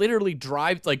 but he literally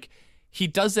drives he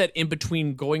does that in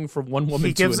between going from one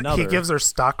woman to another. He gives her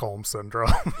Stockholm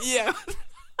syndrome. Yeah.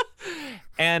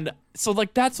 And so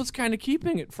that's what's kind of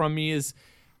keeping it from me is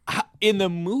in the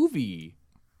movie,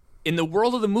 in the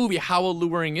world of the movie, how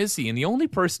alluring is he? And the only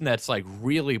person that's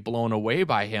really blown away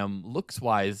by him looks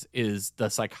wise is the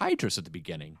psychiatrist at the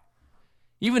beginning.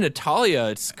 Even Natalia,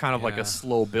 it's kind of like a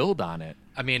slow build on it.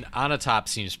 I mean, Onatop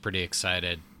seems pretty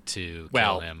excited to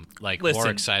kill him. More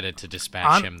excited to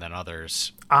dispatch him than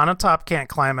others. Onatop can't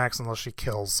climax unless she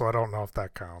kills, so I don't know if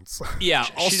that counts. Yeah,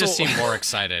 she just seemed more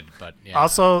excited, but yeah.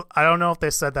 Also, I don't know if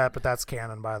they said that, but that's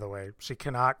canon, by the way. She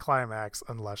cannot climax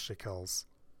unless she kills.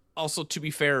 Also, to be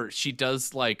fair, she does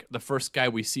the first guy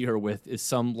we see her with is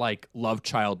some love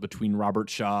child between Robert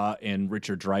Shaw and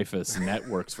Richard Dreyfuss, and that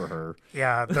works for her.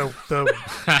 Yeah,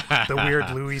 the weird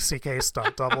Louis C.K.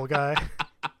 stunt double guy.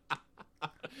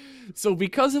 So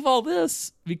because of all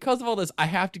this, I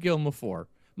have to give him a 4.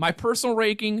 My personal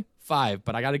ranking 5,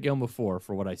 but I got to give him a 4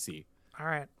 for what I see. All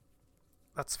right,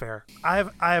 that's fair. I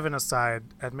have an aside,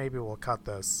 and maybe we'll cut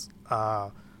this.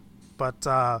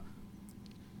 But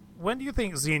when do you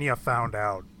think Xenia found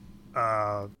out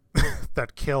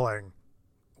that killing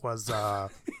was a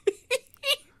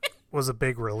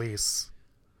big release?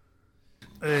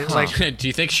 Like, do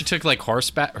you think she took like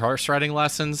horse riding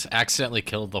lessons, accidentally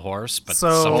killed the horse, but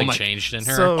So- something changed in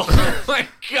her? so Oh my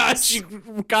God, she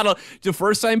got the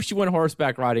first time she went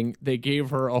horseback riding, they gave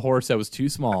her a horse that was too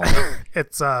small.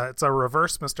 it's a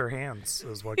reverse Mr. Hands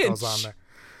is what goes on there.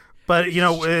 But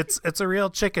it's a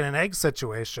real chicken and egg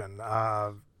situation.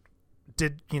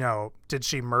 Did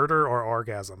she murder or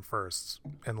orgasm first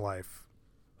in life?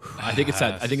 I think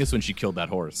it's when she killed that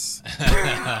horse.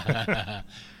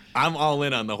 I'm all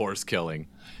in on the horse killing.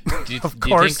 Do you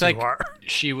course think you are.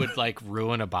 she would like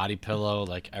ruin a body pillow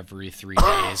like every 3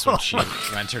 days when she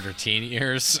entered her teen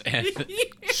years? And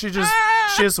She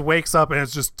just wakes up and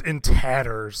it's just in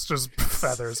tatters, just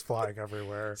feathers flying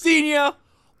everywhere. Xenia,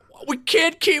 we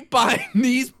can't keep buying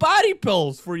these body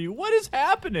pills for you. What is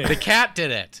happening? the cat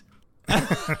did it.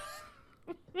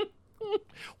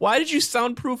 Why did you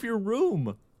soundproof your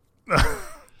room?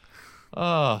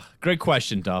 Oh, great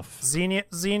question, Duff. Xenia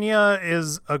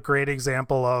is a great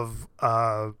example of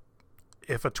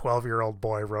if a 12-year-old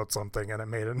boy wrote something and it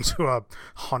made it into a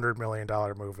 $100 million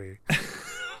movie.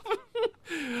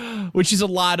 Which is a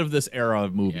lot of this era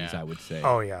of movies, Yeah. I would say.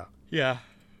 Oh yeah. Yeah.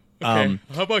 Okay.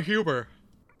 How about humor?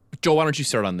 Joe, why don't you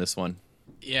start on this one?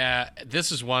 Yeah,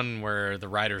 this is one where the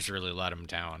writers really let him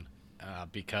down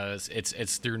because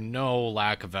it's through no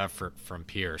lack of effort from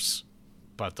Pierce.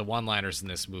 But the one-liners in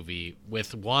this movie,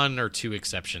 with 1 or 2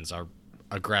 exceptions, are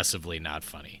aggressively not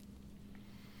funny.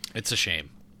 It's a shame.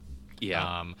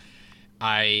 Yeah.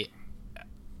 I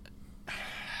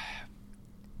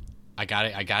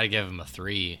gotta give him a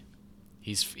 3.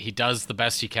 He does the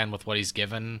best he can with what he's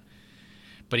given,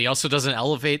 but he also doesn't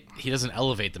elevate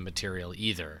the material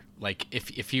either. Like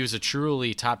if he was a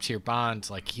truly top-tier Bond,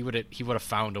 like he would have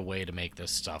found a way to make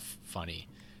this stuff funny.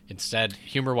 Instead,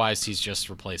 humor-wise, he's just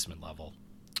replacement level.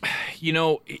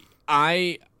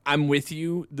 I'm with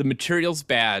you. The material's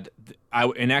bad.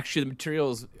 And actually, the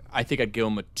materials, I think I'd give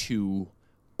him a 2.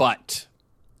 But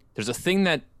there's a thing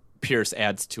that Pierce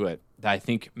adds to it that I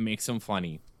think makes him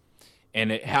funny.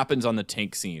 And it happens on the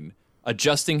tank scene.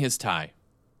 Adjusting his tie.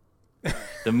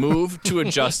 The move to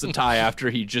adjust the tie after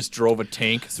he just drove a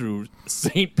tank through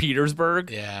St. Petersburg,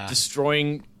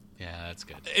 destroying that's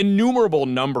good. Innumerable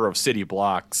number of city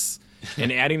blocks.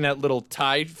 And adding that little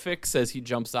tie fix as he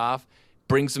jumps off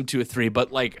brings him to a 3.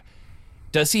 But, like,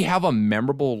 does he have a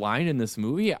memorable line in this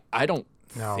movie? I don't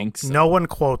think so. No one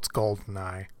quotes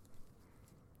GoldenEye.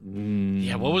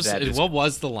 Yeah, what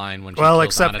was the line when she Well, killed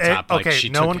except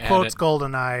Onatopp? no one quotes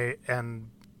GoldenEye and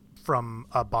from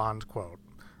a Bond quote.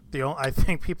 I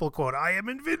think people quote "I am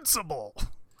invincible."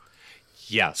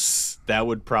 Yes, that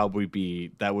would probably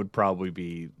be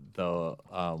the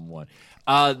one.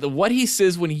 What he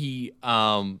says when he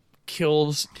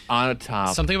kills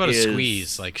Onatopp. Something about a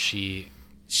squeeze, like she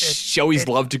always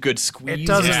loved a good squeeze. It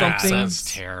doesn't or something.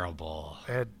 Sounds terrible.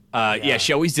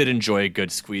 She always did enjoy a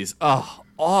good squeeze. Oh,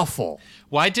 awful.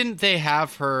 Why didn't they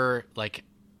have her like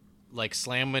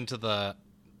slam into the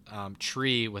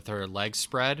tree with her legs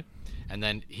spread, and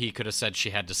then he could have said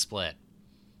she had to split?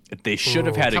 They should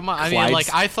have had Come on, I mean,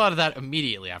 like I thought of that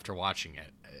immediately after watching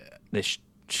it. They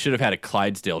should have had a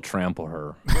Clydesdale trample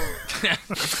her.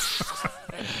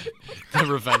 The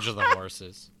Revenge of the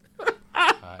Horses.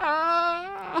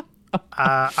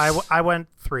 I went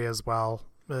 3 as well,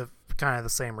 kind of the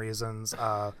same reasons.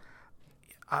 I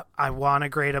want to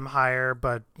grade him higher,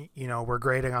 but we're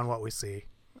grading on what we see,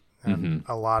 and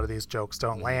a lot of these jokes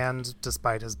don't land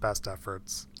despite his best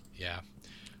efforts. Yeah.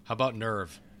 How about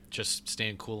Nerve? Just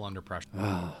staying cool under pressure.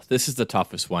 This is the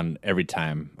toughest one every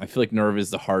time. I feel like Nerve is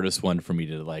the hardest one for me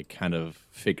to like kind of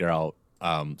figure out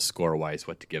score wise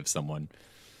what to give someone.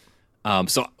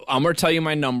 So I'm gonna tell you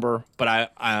my number,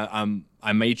 but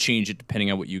I may change it depending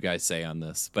on what you guys say on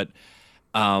this. But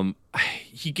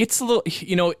he gets a little,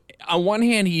 on one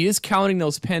hand he is counting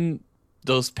those pen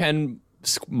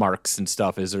marks and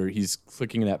stuff as he's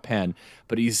clicking that pen,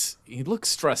 but he looks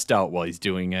stressed out while he's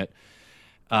doing it.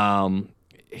 I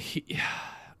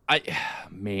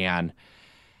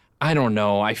don't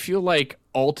know. I feel like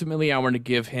ultimately I want to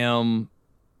give him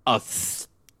a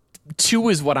 2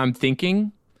 is what I'm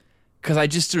thinking.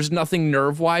 Because there's nothing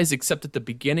nerve-wise except at the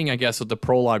beginning, I guess, with the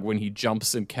prologue when he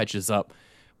jumps and catches up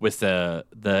with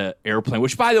the airplane.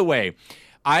 Which, by the way,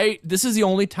 this is the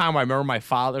only time I remember my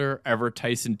father ever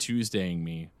Tyson Tuesdaying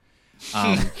me.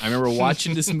 I remember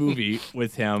watching this movie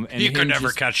with him. And he could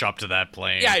never catch up to that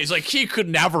plane. Yeah, he's like, he could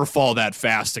never fall that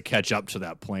fast to catch up to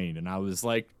that plane. And I was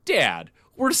like, Dad,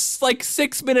 we're like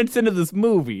 6 minutes into this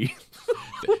movie.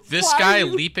 This guy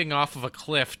leaping off of a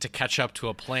cliff to catch up to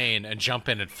a plane and jump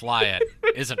in and fly it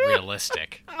isn't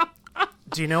realistic.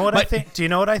 Do you know what I think? Do you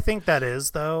know what I think that is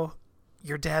though?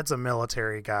 your dad's a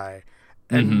military guy,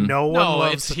 and no one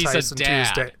loves to Tyson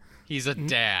Tuesday. He's a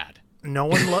dad. No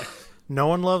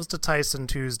one loves to Tyson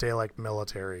Tuesday like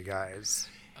military guys.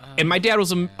 And my dad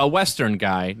was a Western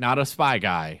guy, not a spy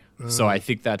guy. So I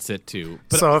think that's it too.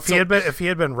 But, so if he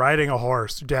had been riding a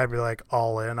horse, your dad would be like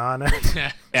all in on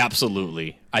it.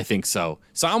 Absolutely, I think so.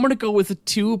 So I'm gonna go with a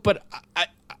 2, but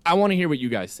I want to hear what you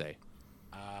guys say.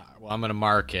 Well, I'm gonna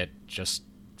mark it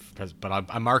but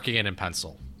I'm marking it in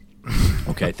pencil.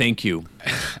 Okay, thank you.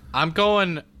 I'm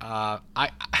going.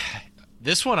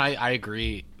 This one I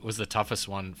agree was the toughest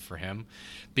one for him,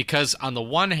 because on the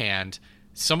one hand,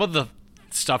 some of the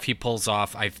stuff he pulls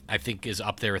off, I think, is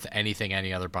up there with anything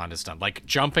any other Bond has done. Like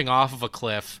jumping off of a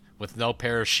cliff with no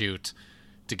parachute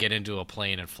to get into a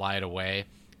plane and fly it away.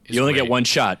 You only get one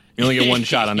shot. You only get one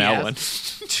shot on that one.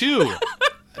 2.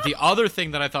 The other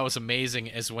thing that I thought was amazing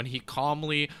is when he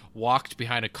calmly walked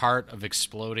behind a cart of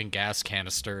exploding gas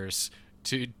canisters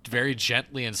to very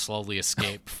gently and slowly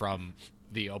escape from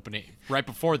the opening right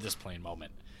before this plane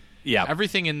moment. Yeah.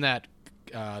 Everything in that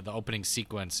the opening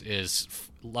sequence is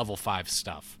level 5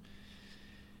 stuff.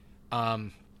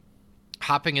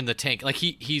 Hopping in the tank, like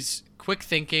he's quick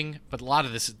thinking, but a lot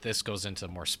of this goes into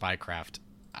more spycraft.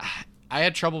 I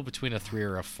had trouble between a 3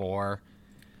 or a 4,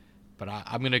 but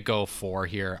I'm gonna go 4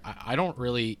 here. I don't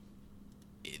really.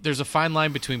 There's a fine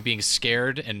line between being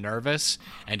scared and nervous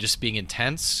and just being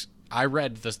intense. I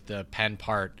read the Penn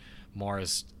part more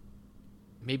as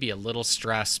maybe a little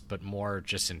stress, but more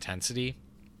just intensity.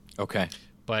 Okay.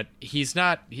 But he's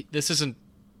not. This isn't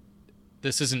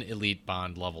elite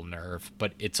Bond level nerve,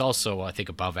 but it's also, I think,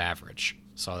 above average.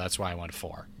 So that's why I went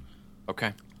 4.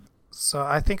 Okay. So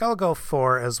I think I'll go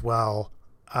 4 as well.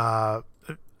 I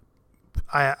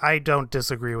don't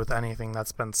disagree with anything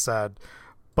that's been said,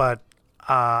 but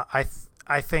I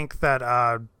think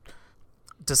that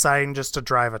deciding just to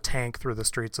drive a tank through the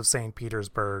streets of St.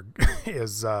 Petersburg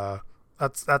is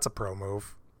that's a pro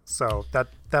move. So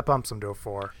that bumps him to a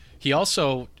 4. He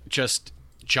also just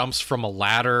jumps from a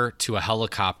ladder to a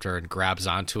helicopter and grabs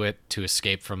onto it to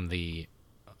escape from the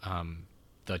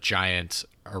giant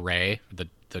array,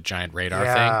 the giant radar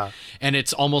thing. And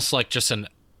it's almost like just an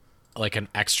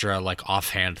extra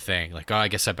offhand thing. Like, oh, I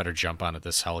guess I better jump onto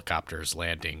this helicopter's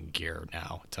landing gear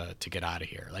now to get out of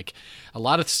here. Like a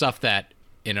lot of stuff that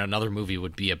in another movie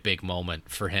would be a big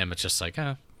moment for him. It's just like,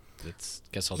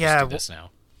 guess I'll just do this now.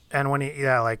 And when he,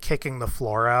 kicking the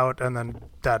floor out, and then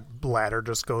that ladder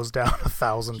just goes down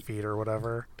 1,000 feet or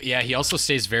whatever. Yeah, he also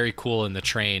stays very cool in the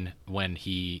train when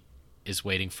he is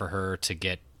waiting for her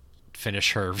to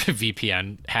finish her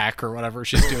VPN hack or whatever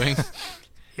she's doing.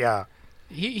 Yeah.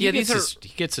 He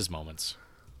gets his moments.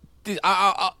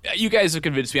 You guys have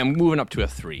convinced me. I'm moving up to a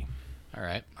 3. All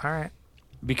right.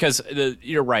 Because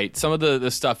you're right. Some of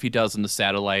the stuff he does in the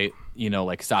satellite,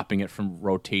 like stopping it from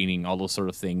rotating, all those sort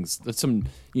of things. That's some,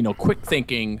 quick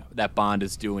thinking that Bond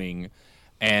is doing.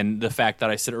 And the fact that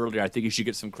I said earlier, I think he should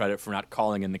get some credit for not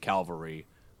calling in the cavalry,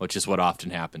 which is what often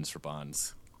happens for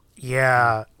Bonds.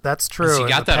 Yeah, that's true. So he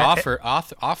got that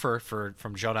offer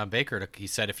from Jodan Baker. He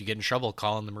said, if you get in trouble,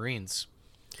 call in the Marines.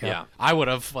 Yeah. I would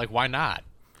have, why not?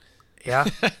 Yeah.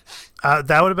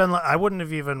 That would have been, I wouldn't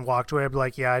have even walked away. I'd be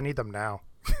like, yeah, I need them now.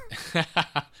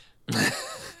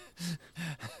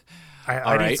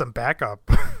 I need some backup.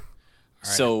 Right.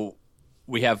 So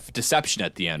we have deception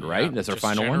at the end, right? Yeah, that's our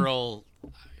final one? General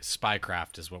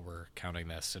spycraft is what we're counting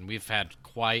this. And we've had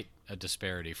quite a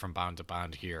disparity from Bond to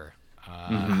Bond here.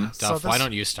 Duff, why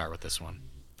don't you start with this one?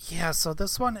 Yeah, so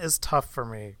this one is tough for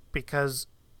me because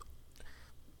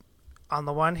on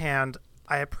the one hand,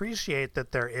 I appreciate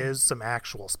that there is some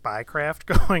actual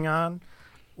spycraft going on,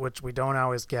 which we don't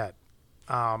always get.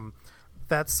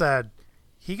 That said,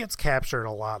 he gets captured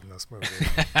a lot in this movie.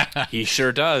 He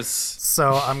sure does.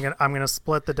 So I'm gonna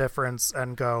split the difference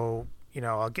and go,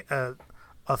 I'll get a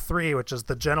 3, which is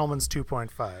the gentleman's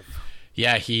 2.5.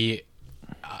 Yeah, he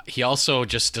also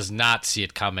just does not see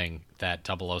it coming that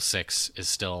 006 is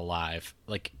still alive.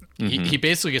 Like he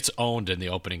basically gets owned in the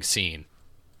opening scene.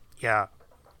 Yeah.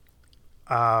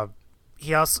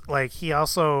 He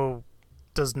also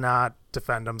does not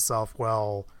defend himself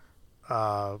well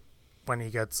when he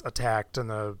gets attacked in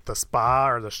the spa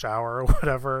or the shower or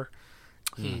whatever.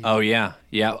 Oh, yeah.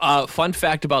 Yeah. Fun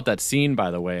fact about that scene,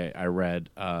 by the way, I read.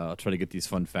 I'll try to get these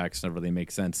fun facts whenever they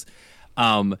make sense.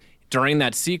 During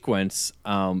that sequence,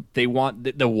 they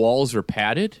want the walls are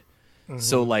padded. Mm-hmm.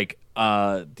 So,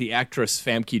 the actress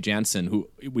Famke Janssen, who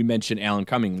we mentioned Alan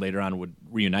Cumming later on would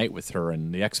reunite with her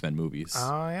in the X-Men movies.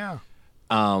 Oh, yeah.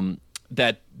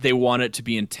 That they want it to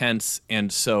be intense,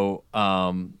 and so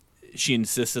she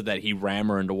insisted that he ram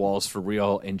her into walls for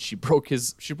real, and he broke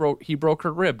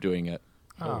her rib doing it.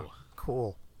 Oh,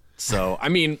 cool. So I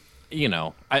mean,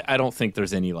 I don't think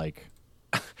there's any like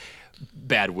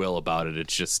bad will about it.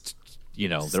 It's just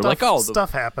they're like, oh,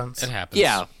 stuff happens. It happens.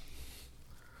 Yeah.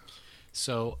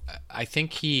 So I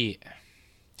think he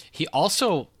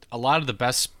also, a lot of the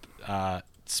best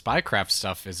spycraft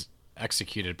stuff is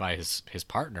executed by his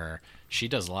partner. She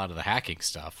does a lot of the hacking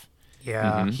stuff.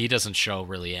 Yeah. He doesn't show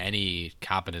really any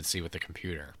competency with the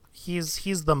computer.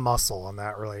 He's the muscle in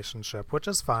that relationship, which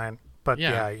is fine. But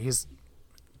yeah, he's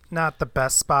not the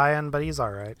best spy in, but he's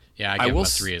all right. Yeah, I give him a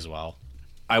 3 as well.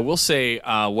 I will say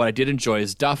what I did enjoy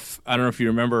is Duff, I don't know if you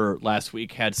remember last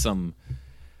week, had some,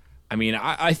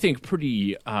 I think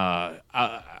pretty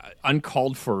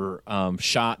uncalled for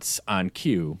shots on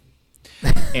Q.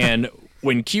 And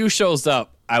when Q shows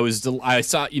up, I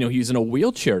saw, he was in a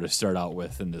wheelchair to start out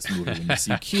with in this movie when you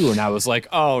see Q, and I was like,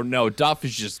 oh no, Duff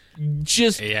is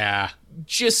just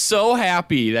so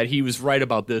happy that he was right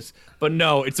about this. But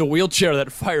no, it's a wheelchair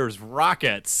that fires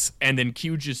rockets, and then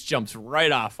Q just jumps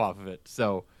right off of it.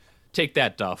 So take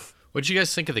that, Duff. What did you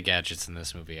guys think of the gadgets in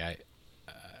this movie? I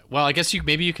guess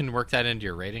maybe you can work that into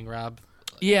your rating, Rob.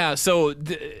 Yeah. So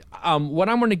what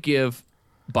I'm going to give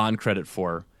Bond credit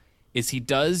for is he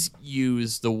does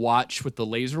use the watch with the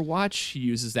laser watch. He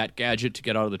uses that gadget to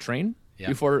get out of the train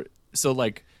before. So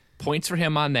like points for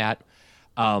him on that.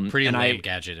 Pretty lame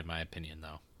gadget in my opinion,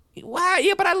 though. Well,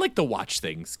 yeah, but I like the watch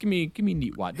things. Give me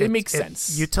neat watch. It makes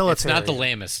sense. Utilitarian. It's not the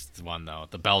lamest one though.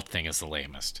 The belt thing is the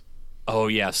lamest. Oh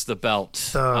yes, the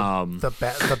belt.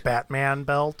 The Batman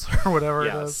belt or whatever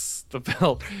it is. The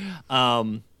belt.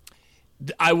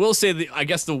 I will say I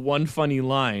guess the one funny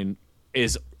line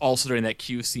is also during that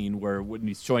Q scene where when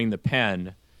he's showing the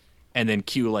pen, and then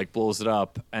Q like blows it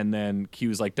up, and then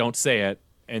Q's like, "Don't say it,"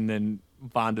 and then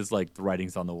Bond is like, "The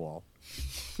writing's on the wall."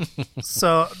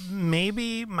 So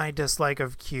maybe my dislike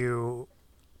of Q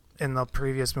in the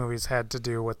previous movies had to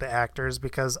do with the actors,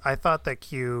 because I thought that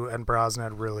Q and Brosnan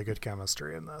had really good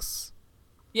chemistry in this.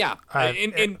 Yeah,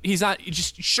 and he's not. You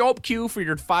just show up Q for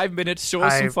your 5 minutes, show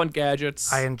us some fun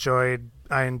gadgets. I enjoyed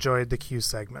the Q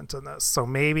segment in this. So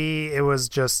maybe it was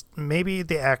just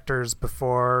the actors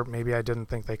before. Maybe I didn't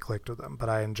think they clicked with them, but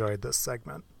I enjoyed this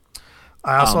segment.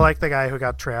 I also like the guy who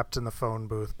got trapped in the phone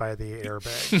booth by the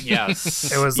airbag.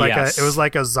 Yes, it was like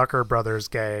a Zucker Brothers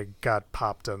gag got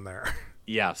popped in there.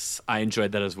 Yes, I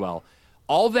enjoyed that as well.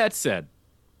 All that said,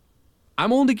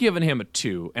 I'm only giving him a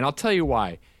 2, and I'll tell you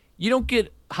why. You don't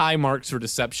get high marks for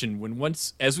deception when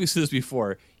once, as we said this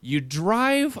before, you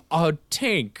drive a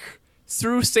tank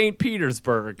through St.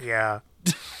 Petersburg. Yeah.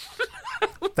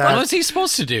 What was he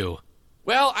supposed to do?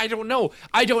 Well, I don't know.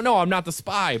 I'm not the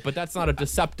spy, but that's not a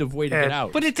deceptive way to get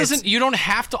out. But it doesn't. You don't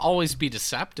have to always be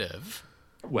deceptive.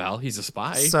 Well, he's a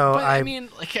spy. So how many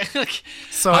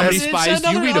spies do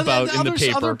you read about in the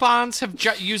paper? Other Bonds have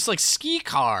used like ski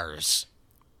cars.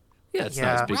 Yeah, it's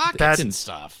not as big. Rockets and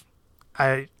stuff.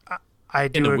 I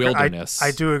do in the agree, wilderness. I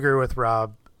do agree with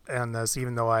Rob in this,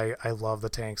 even though I love the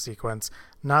tank sequence.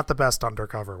 Not the best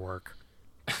undercover work.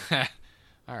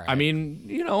 All right. I mean,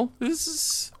 this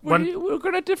is we're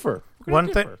going to differ. One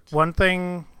more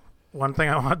thing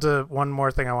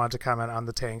I wanted to comment on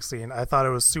the tank scene. I thought it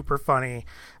was super funny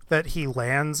that he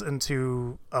lands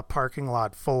into a parking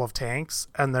lot full of tanks,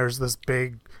 and there's this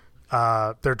big.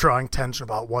 They're drawing tension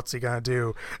about what's he gonna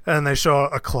do, and they show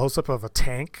a close up of a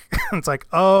tank. It's like,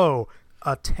 oh,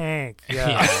 a tank.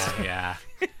 Yeah.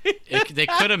 They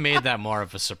could have made that more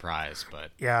of a surprise, but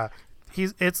yeah.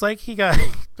 It's like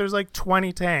there's like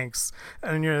 20 tanks,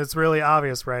 and it's really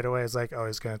obvious right away. It's like, oh,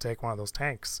 he's gonna take one of those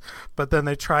tanks. But then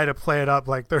they try to play it up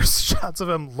like there's shots of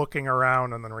him looking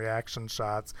around and then reaction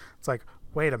shots. It's like,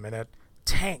 wait a minute,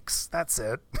 tanks. That's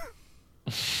it.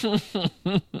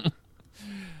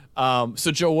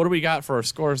 So Joe, what do we got for our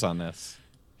scores on this?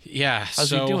 Yeah, how's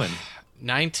he doing?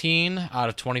 19 out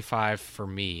of 25 for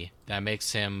me. That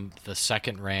makes him the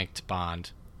second ranked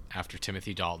Bond after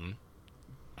Timothy Dalton.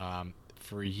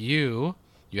 For you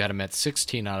had him at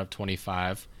 16 out of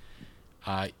 25.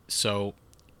 So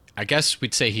I guess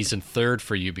we'd say he's in third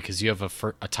for you because you have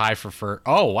a tie for first.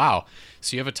 Oh, wow.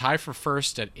 So you have a tie for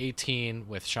first at 18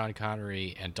 with Sean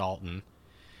Connery and Dalton.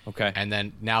 Okay. And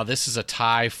then now this is a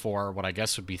tie for what I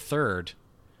guess would be third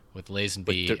with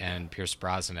Lazenby and Pierce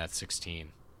Brosnan at 16.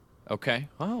 Okay.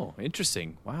 Oh,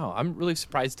 interesting. Wow. I'm really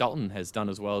surprised Dalton has done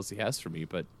as well as he has for me,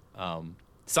 but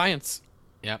science.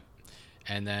 Yep.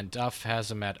 And then Duff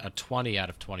has him at a 20 out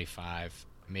of 25,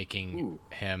 making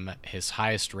him his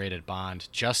highest rated Bond,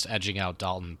 just edging out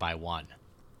Dalton by 1.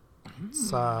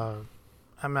 So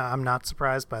I'm not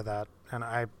surprised by that. And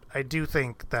I do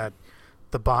think that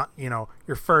the Bond,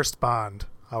 your first Bond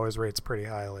always rates pretty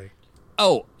highly.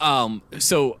 Oh,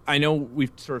 so I know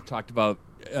we've sort of talked about,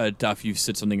 Duff, you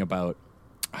said something about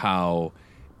how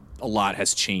a lot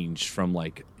has changed from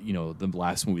like, the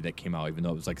last movie that came out, even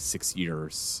though it was like 6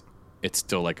 years, it's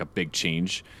still like a big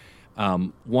change.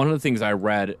 One of the things I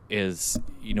read is,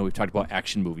 we've talked about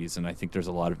action movies, and I think there's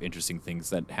a lot of interesting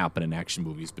things that happen in action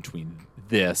movies between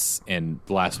this and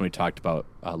the last one we talked about,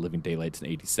 Living Daylights in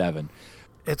 87.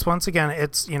 It's once again,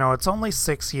 it's only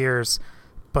 6 years,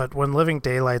 but when Living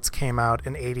Daylights came out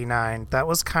in 89, that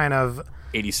was kind of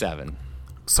 87.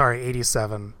 Sorry,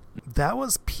 87. That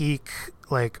was peak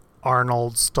like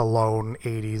Arnold Stallone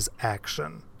 80s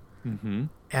action. Mm-hmm.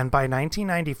 And by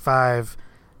 1995,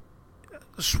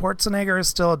 Schwarzenegger is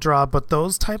still a draw, but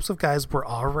those types of guys were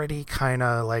already kind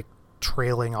of like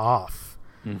trailing off.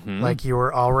 Mm-hmm. Like you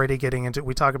were already getting into,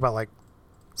 we talk about like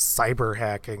cyber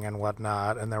hacking and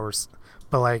whatnot, and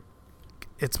but like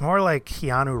it's more like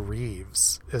Keanu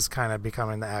Reeves is kind of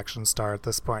becoming the action star at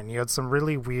this point. And you had some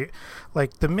really weird,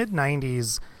 like the mid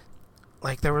 90s,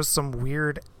 like there was some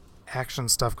weird action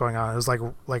stuff going on. It was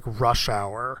like Rush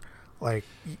Hour, like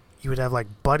you would have like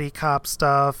buddy cop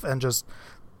stuff and just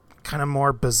kind of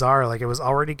more bizarre. Like it was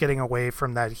already getting away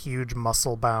from that huge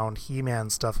muscle bound He-Man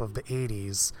stuff of the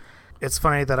 80s. It's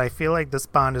funny that I feel like this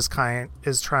Bond is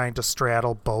trying to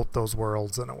straddle both those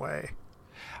worlds in a way.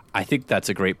 I think that's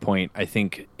a great point. I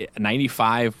think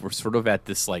 95, we're sort of at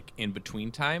this like in between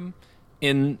time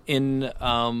in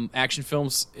action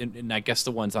films, and I guess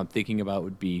the ones I'm thinking about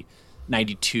would be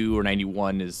 92 or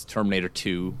 91 is Terminator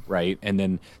 2, right? And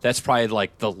then that's probably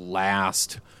like the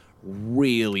last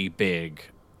really big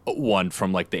one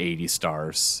from like the 80s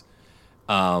stars.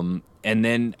 And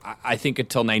then I think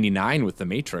until 99 with The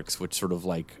Matrix, which sort of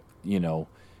like,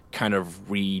 kind of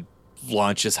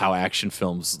launches how action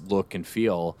films look and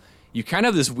feel. You kind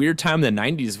of have this weird time in the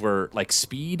 90s where like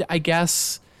Speed, I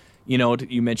guess,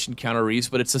 you mentioned Keanu Reeves,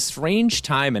 but it's a strange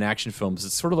time in action films.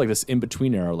 It's sort of like this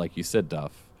in-between era, like you said,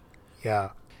 Duff. Yeah.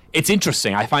 It's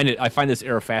interesting. I find this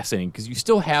era fascinating because you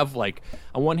still have like,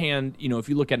 on one hand, if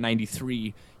you look at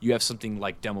 93, you have something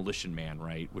like Demolition Man,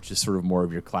 right? Which is sort of more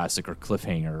of your classic or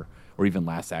Cliffhanger or even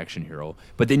Last Action Hero.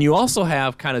 But then you also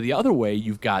have kind of the other way,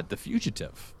 you've got The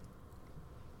Fugitive.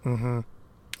 Mm-hmm.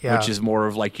 Yeah. Which is more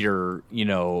of like your,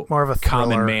 more of a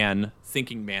common man,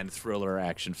 thinking man thriller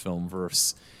action film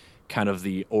versus kind of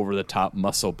the over-the-top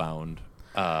muscle-bound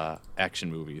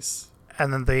action movies.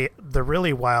 And then the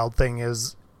really wild thing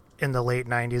is, in the late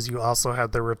 90s, you also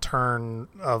had the return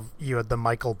of, you had the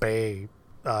Michael Bay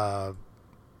era,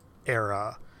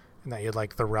 and that you had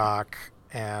like The Rock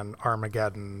and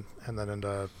Armageddon, and then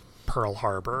into Pearl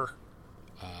Harbor.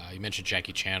 You mentioned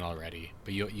Jackie Chan already,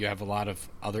 but you have a lot of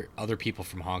other people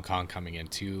from Hong Kong coming in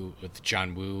too, with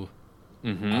John Woo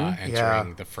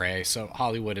entering the fray. So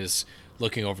Hollywood is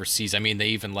looking overseas. I mean, they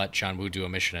even let John Woo do a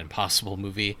Mission Impossible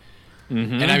movie.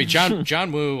 Mm-hmm. And I mean,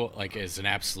 John Woo like is an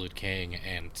absolute king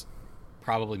and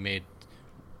probably made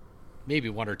maybe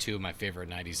one or two of my favorite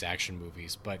 90s action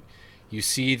movies. But you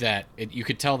see that you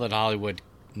could tell that Hollywood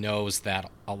knows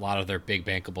that a lot of their big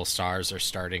bankable stars are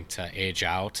starting to age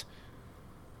out.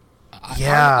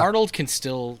 Yeah. Arnold can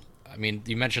still, I mean,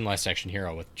 you mentioned Last Action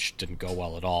Hero, which didn't go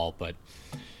well at all, but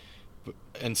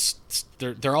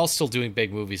they're all still doing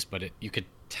big movies, but you could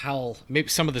tell, maybe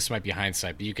some of this might be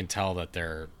hindsight, but you can tell that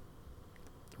they're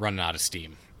running out of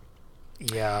steam.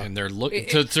 Yeah. And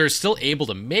they're still able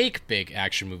to make big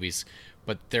action movies,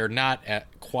 but they're not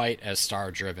quite as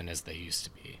star driven as they used to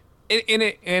be.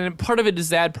 And part of it is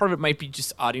that, part of it might be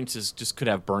just audiences just could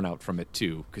have burnout from it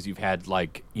too, because you've had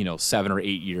like 7 or 8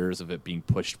 years of it being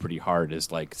pushed pretty hard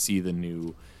as like, see the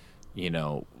new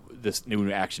this new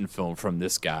action film from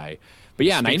this guy. But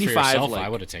yeah, Speak 95 for yourself, like, I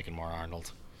would have taken more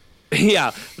Arnold.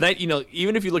 Yeah, that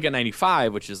even if you look at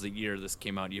 95, which is the year this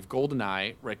came out, you have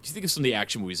GoldenEye, right? You think of some of the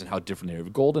action movies and how different they are. You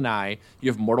have GoldenEye, you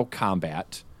have Mortal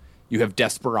Kombat, you have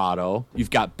Desperado, you've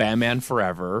got Batman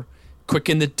Forever, Quick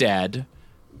and the Dead,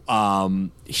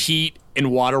 Heat and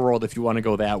Waterworld, if you want to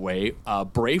go that way,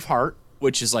 Braveheart,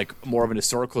 which is like more of an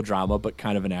historical drama but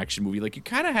kind of an action movie. Like you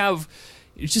kind of have,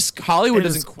 it's just Hollywood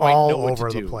doesn't quite know what to do. All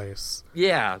over the place.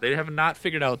 Yeah, they have not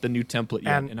figured out the new template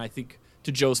yet, and I think,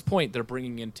 to Joe's point, they're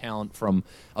bringing in talent from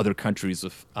other countries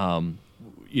with,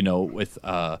 with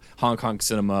Hong Kong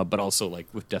cinema, but also like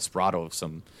with Desperado,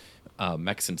 some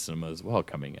Mexican cinema as well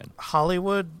coming in.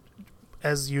 Hollywood,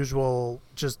 as usual,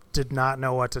 just did not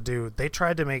know what to do. They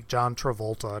tried to make John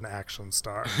Travolta an action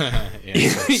star.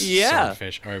 Yeah.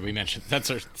 Swordfish. Or I mentioned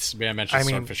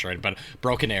Swordfish already, but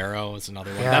Broken Arrow is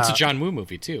another one. Yeah. That's a John Woo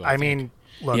movie too. I mean,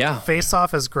 look, Face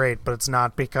Off is great, but it's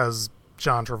not because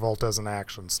John Travolta's an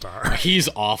action star. He's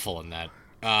awful in that.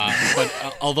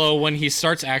 But although when he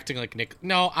starts acting like Nick,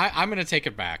 no, I'm gonna take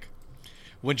it back.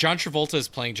 When John Travolta is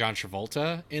playing John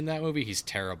Travolta in that movie, he's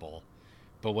terrible.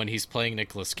 But when he's playing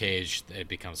Nicolas Cage, it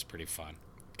becomes pretty fun.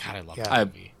 God, I love that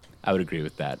movie. I would agree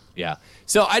with that. Yeah.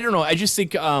 So I don't know. I just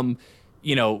think,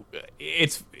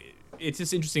 it's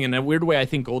just interesting in a weird way. I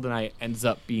think GoldenEye ends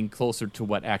up being closer to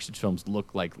what action films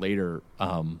look like later,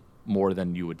 more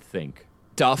than you would think.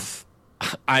 Duff,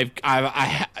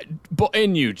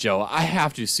 and you, Joe, I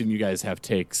have to assume you guys have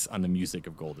takes on the music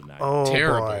of GoldenEye. Oh,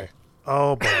 Terrible. boy.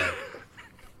 Oh, boy.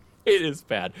 It is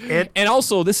bad. And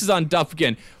also, this is on Duff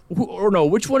again.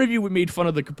 Which one of you made fun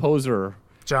of the composer?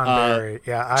 John Barry.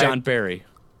 Yeah, John Barry.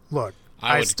 Look,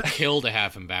 I would kill to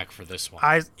have him back for this one.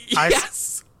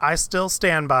 Yes. I still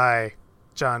stand by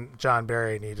John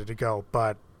Barry needed to go,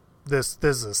 but this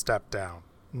is a step down,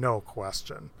 no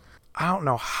question. I don't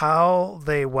know how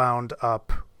they wound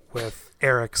up with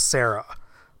Eric Serra,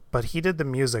 but he did the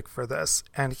music for this,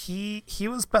 and he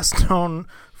was best known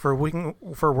for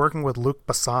working with Luc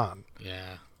Besson.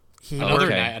 Yeah.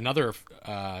 Another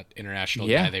international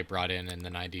guy they brought in the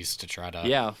 90s to try to...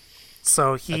 Yeah.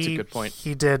 So that's a good point.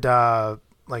 He did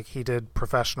he did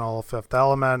Professional, Fifth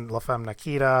Element, La Femme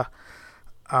Nikita,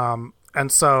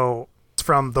 and so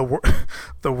from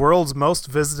the world's most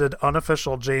visited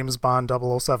unofficial James Bond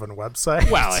 007 website.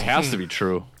 Wow, it has to be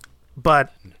true.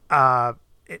 But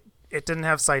it didn't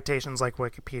have citations like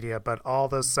Wikipedia, but all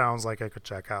this sounds like I could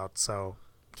check out. So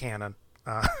canon.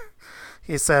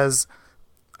 He says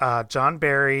John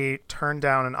Barry turned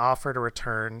down an offer to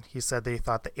return. He said they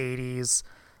thought the 80s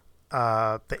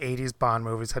Bond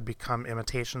movies had become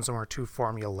imitations and were too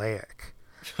formulaic.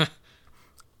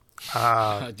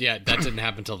 Yeah, that didn't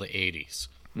happen until the 80s.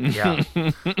 Yeah.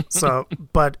 So,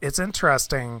 but it's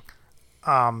interesting.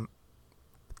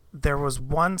 There was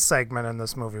one segment in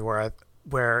this movie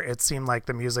where it seemed like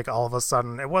the music all of a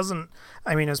sudden, it was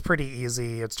pretty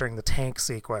easy. It's during the tank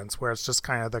sequence where it's just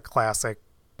kind of the classic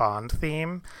Bond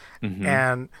theme. Mm-hmm.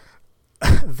 And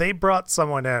they brought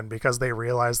someone in because they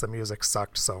realized the music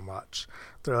sucked so much.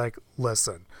 They're like,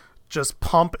 listen, just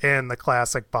pump in the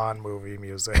classic Bond movie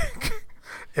music.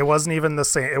 It wasn't even the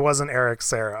same. It wasn't Eric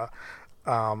Serra.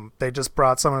 They just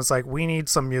brought someone that's like, we need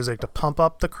some music to pump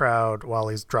up the crowd while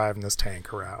he's driving this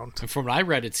tank around. And from what I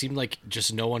read, it seemed like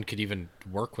just no one could even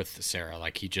work with Serra.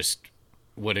 Like he just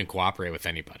wouldn't cooperate with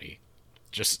anybody.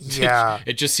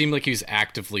 It just seemed like he was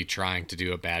actively trying to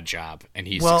do a bad job, and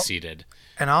he succeeded.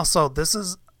 And also, this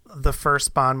is the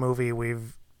first Bond movie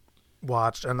we've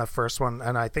watched, and the first one,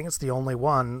 and I think it's the only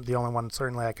one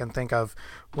certainly I can think of,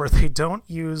 where they don't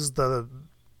use the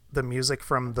music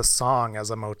from the song as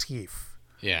a motif.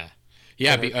 Yeah,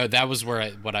 that was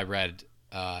what I read.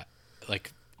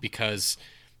 Because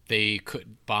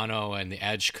Bono and the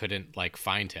Edge couldn't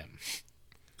find him.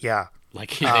 Yeah.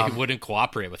 They wouldn't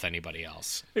cooperate with anybody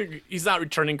else. He's not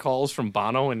returning calls from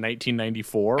Bono in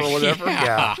 1994 or whatever.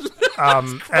 Yeah.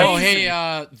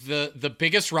 The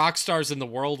biggest rock stars in the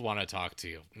world want to talk to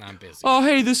you. I'm busy. Oh,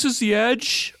 hey, this is the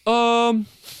Edge.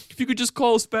 If you could just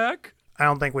call us back. I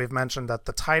don't think we've mentioned that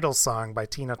the title song by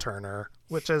Tina Turner,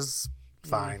 which is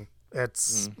fine.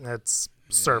 It's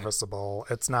serviceable.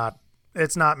 It's not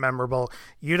memorable.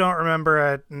 You don't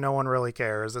remember it. No one really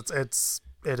cares.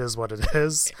 It is what it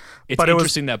is. It's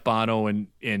interesting that Bono and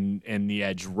the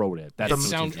Edge wrote it.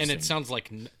 It sounds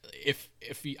like if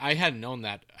I hadn't known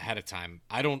that ahead of time,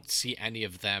 I don't see any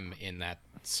of them in that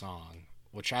song,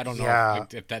 which I don't know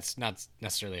if that's not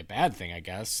necessarily a bad thing. I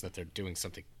guess that they're doing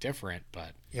something different,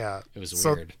 but it was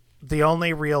weird. The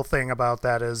only real thing about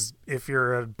that is if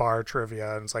you're at bar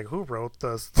trivia and it's like, who wrote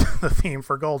the theme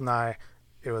for GoldenEye?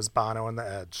 It was Bono and the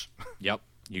Edge. Yep,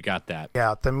 you got that.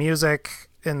 Yeah, the music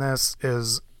in this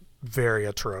is very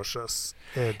atrocious.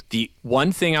 The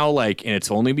one thing I'll like, and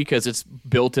it's only because it's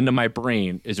built into my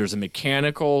brain, is there's a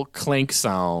mechanical clank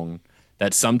sound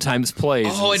that sometimes plays.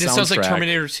 Oh, and it sounds like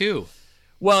Terminator 2.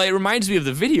 Well, it reminds me of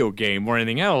the video game more than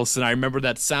anything else, and I remember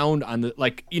that sound on the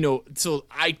so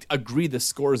I agree the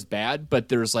score is bad, but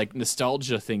there's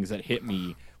nostalgia things that hit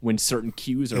me when certain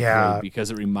cues are played because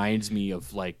it reminds me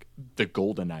of the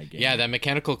GoldenEye game. Yeah, that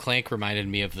mechanical clank reminded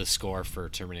me of the score for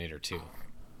Terminator 2.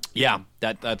 Yeah,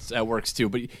 that works too.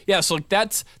 But yeah, so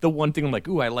that's the one thing I'm like,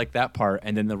 ooh, I like that part,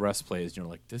 and then the rest plays, and you're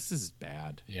like, this is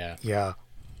bad. Yeah. Yeah.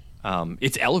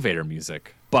 It's elevator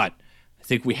music, but I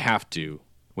think we have to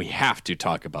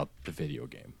talk about the video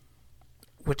game.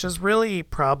 Which is really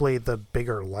probably the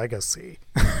bigger legacy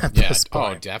at this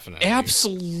point. Oh, definitely.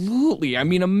 Absolutely. I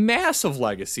mean, a massive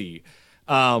legacy.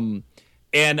 And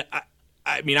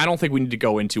I don't think we need to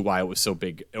go into why it was so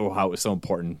big or how it was so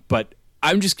important, but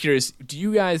I'm just curious, do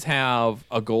you guys have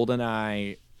a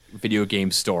GoldenEye video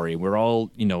game story? We're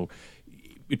all,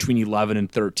 between 11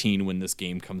 and 13 when this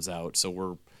game comes out, so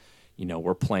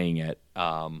we're playing it.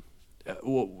 Do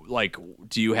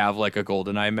you have like a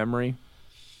GoldenEye memory?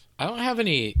 I don't have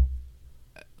any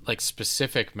like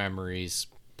specific memories,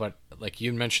 but like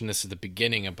you mentioned this at the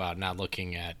beginning about not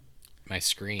looking at my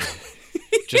screen.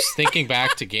 Just thinking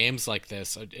back to games like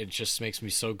this, it just makes me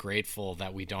so grateful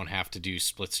that we don't have to do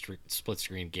split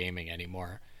screen gaming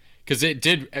anymore. Because it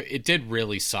did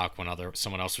really suck when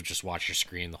someone else would just watch your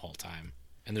screen the whole time,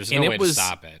 and there's no way to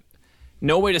stop it.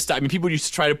 No way to stop. I mean, people used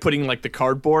to try to putting like the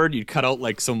cardboard. You'd cut out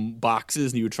like some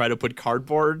boxes, and you would try to put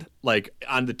cardboard like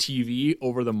on the TV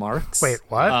over the marks. Wait,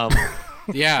 what?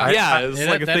 Yeah, it's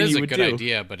like a that thing is you a would good do.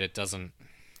 idea, but it doesn't.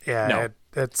 Yeah, No.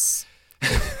 it's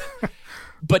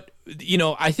But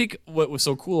I think what was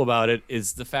so cool about it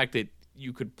is the fact that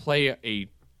you could play a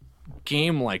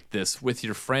game like this with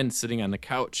your friend sitting on the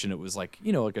couch, and it was like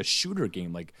like a shooter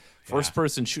game, like first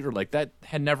person shooter, like that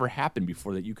had never happened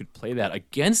before, that you could play that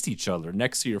against each other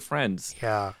next to your friends.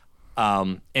 yeah.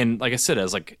 And like I said,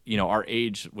 as like our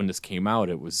age when this came out,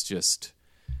 it was just,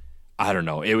 I don't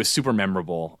know, it was super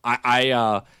memorable.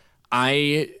 I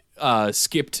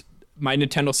skipped. My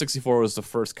Nintendo 64 was the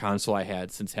first console I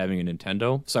had since having a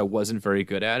Nintendo, so I wasn't very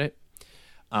good at it.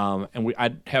 And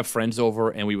I'd have friends over,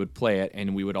 and we would play it,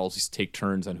 and we would always take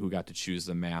turns on who got to choose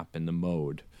the map and the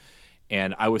mode.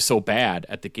 And I was so bad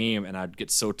at the game, and I'd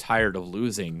get so tired of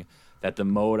losing, that the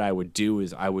mode I would do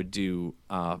is I would do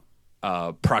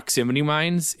proximity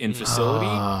mines in facility.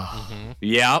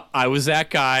 Yeah, I was that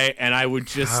guy, and I would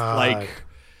just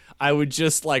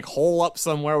hole up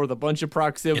somewhere with a bunch of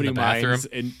proximity In the mines.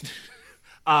 bathroom?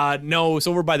 And no, it's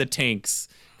over by the tanks,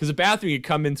 because the bathroom you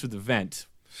come in through the vent.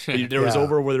 There was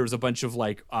over where there was a bunch of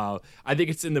like I think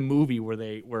it's in the movie where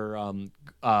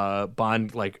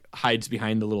Bond like hides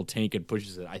behind the little tank and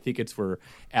pushes it. I think it's where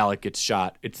Alec gets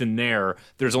shot. It's in there.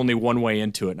 There's only one way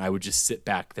into it, and I would just sit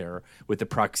back there with the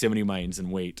proximity mines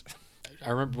and wait.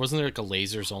 I remember, wasn't there like a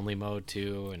lasers only mode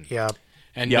too? And Yeah.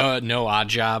 And Yep. no odd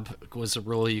job was a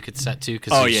rule you could set to.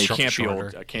 Oh yeah, you can't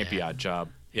shorter. be can't be odd job.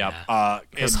 Yep.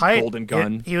 His and height, Golden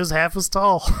Gun. he was half as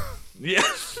tall. Yeah.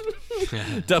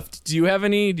 Duff, do you have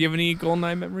any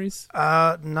GoldenEye memories?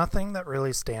 Nothing that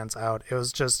really stands out.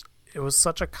 It was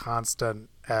such a constant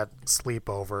at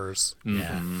sleepovers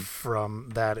from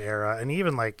that era, and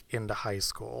even like into high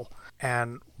school.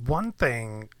 And one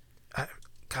thing,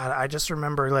 I just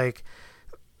remember like,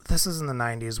 this is in the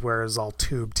 90s where it was all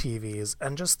tube TVs,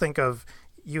 and just think of,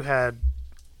 you had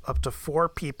up to 4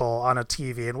 people on a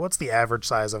TV, and what's the average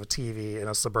size of a TV in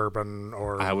a suburban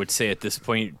or... I would say at this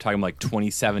point, you're talking like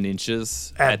 27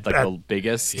 inches at the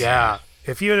biggest. Yeah.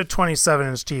 If you had a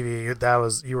 27-inch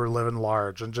TV, you were living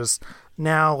large. And just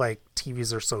now, like,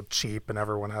 TVs are so cheap, and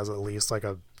everyone has at least like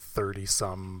a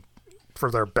 30-some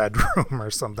for their bedroom or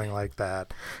something like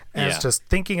that. And it's just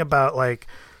thinking about like,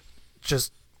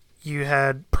 just, you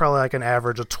had probably like an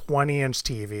average of 20-inch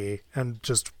TV and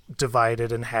just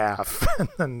divided in half and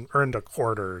then or into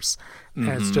quarters. And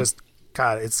it's just,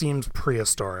 God, it seems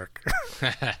prehistoric.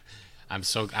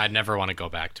 I never want to go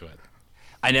back to it.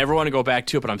 I never want to go back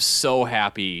to it, but I'm so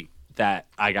happy that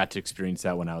I got to experience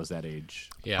that when I was that age.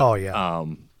 Yeah. Oh, yeah.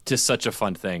 Just such a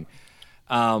fun thing.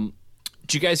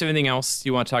 Do you guys have anything else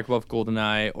you want to talk about with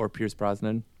GoldenEye or Pierce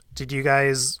Brosnan? Did you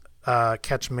guys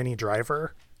catch Mini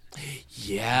Driver?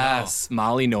 Yes.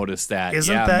 Molly noticed that.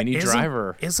 Mini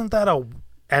Driver. Isn't that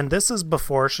and this is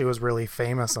before she was really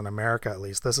famous in America, at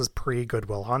least. This is pre-Good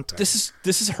Will Hunting. This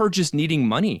is her just needing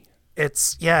money.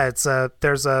 There's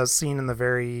a scene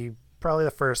in probably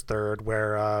the first third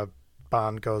where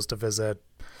Bond goes to visit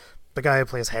the guy who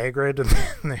plays Hagrid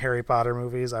in the Harry Potter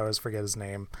movies. I always forget his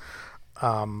name.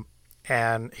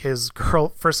 And his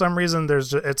girl, for some reason,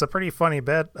 it's a pretty funny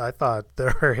bit, I thought,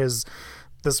 this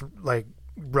like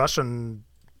Russian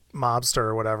mobster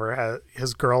or whatever,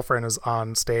 his girlfriend is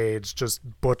on stage just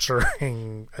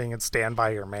butchering, I think it's Stand By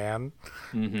Your Man.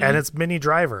 Mm-hmm. And it's Minnie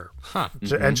Driver. Huh.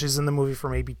 And she's in the movie for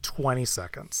maybe 20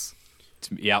 seconds.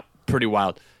 Yeah, pretty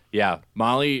wild. Yeah,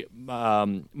 Molly,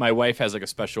 my wife has like a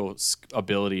special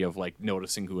ability of like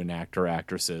noticing who an actor or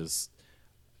actress is,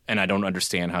 and I don't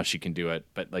understand how she can do it.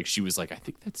 But like, she was like, I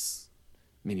think that's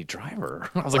Minnie Driver.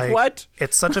 I was like, what?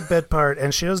 It's such a bit part,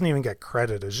 and she doesn't even get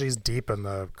credited. She's deep in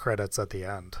the credits at the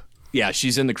end. Yeah,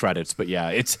 she's in the credits, but yeah,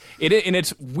 it's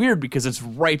weird because it's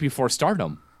right before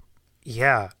Stardom.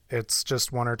 Yeah, it's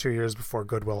just 1 or 2 years before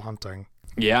Good Will Hunting.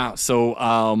 Yeah,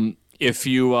 so if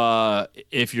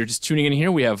you're just tuning in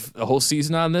here, we have a whole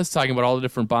season on this, talking about all the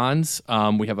different Bonds.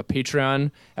 We have a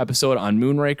Patreon episode on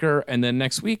Moonraker, and then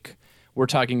next week We're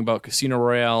talking about Casino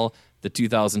Royale, the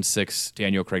 2006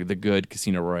 Daniel Craig, the good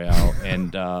Casino Royale,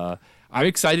 and I'm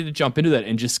excited to jump into that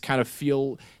and just kind of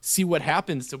see what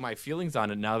happens to my feelings on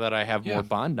it now that I have more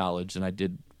Bond knowledge than I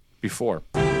did before.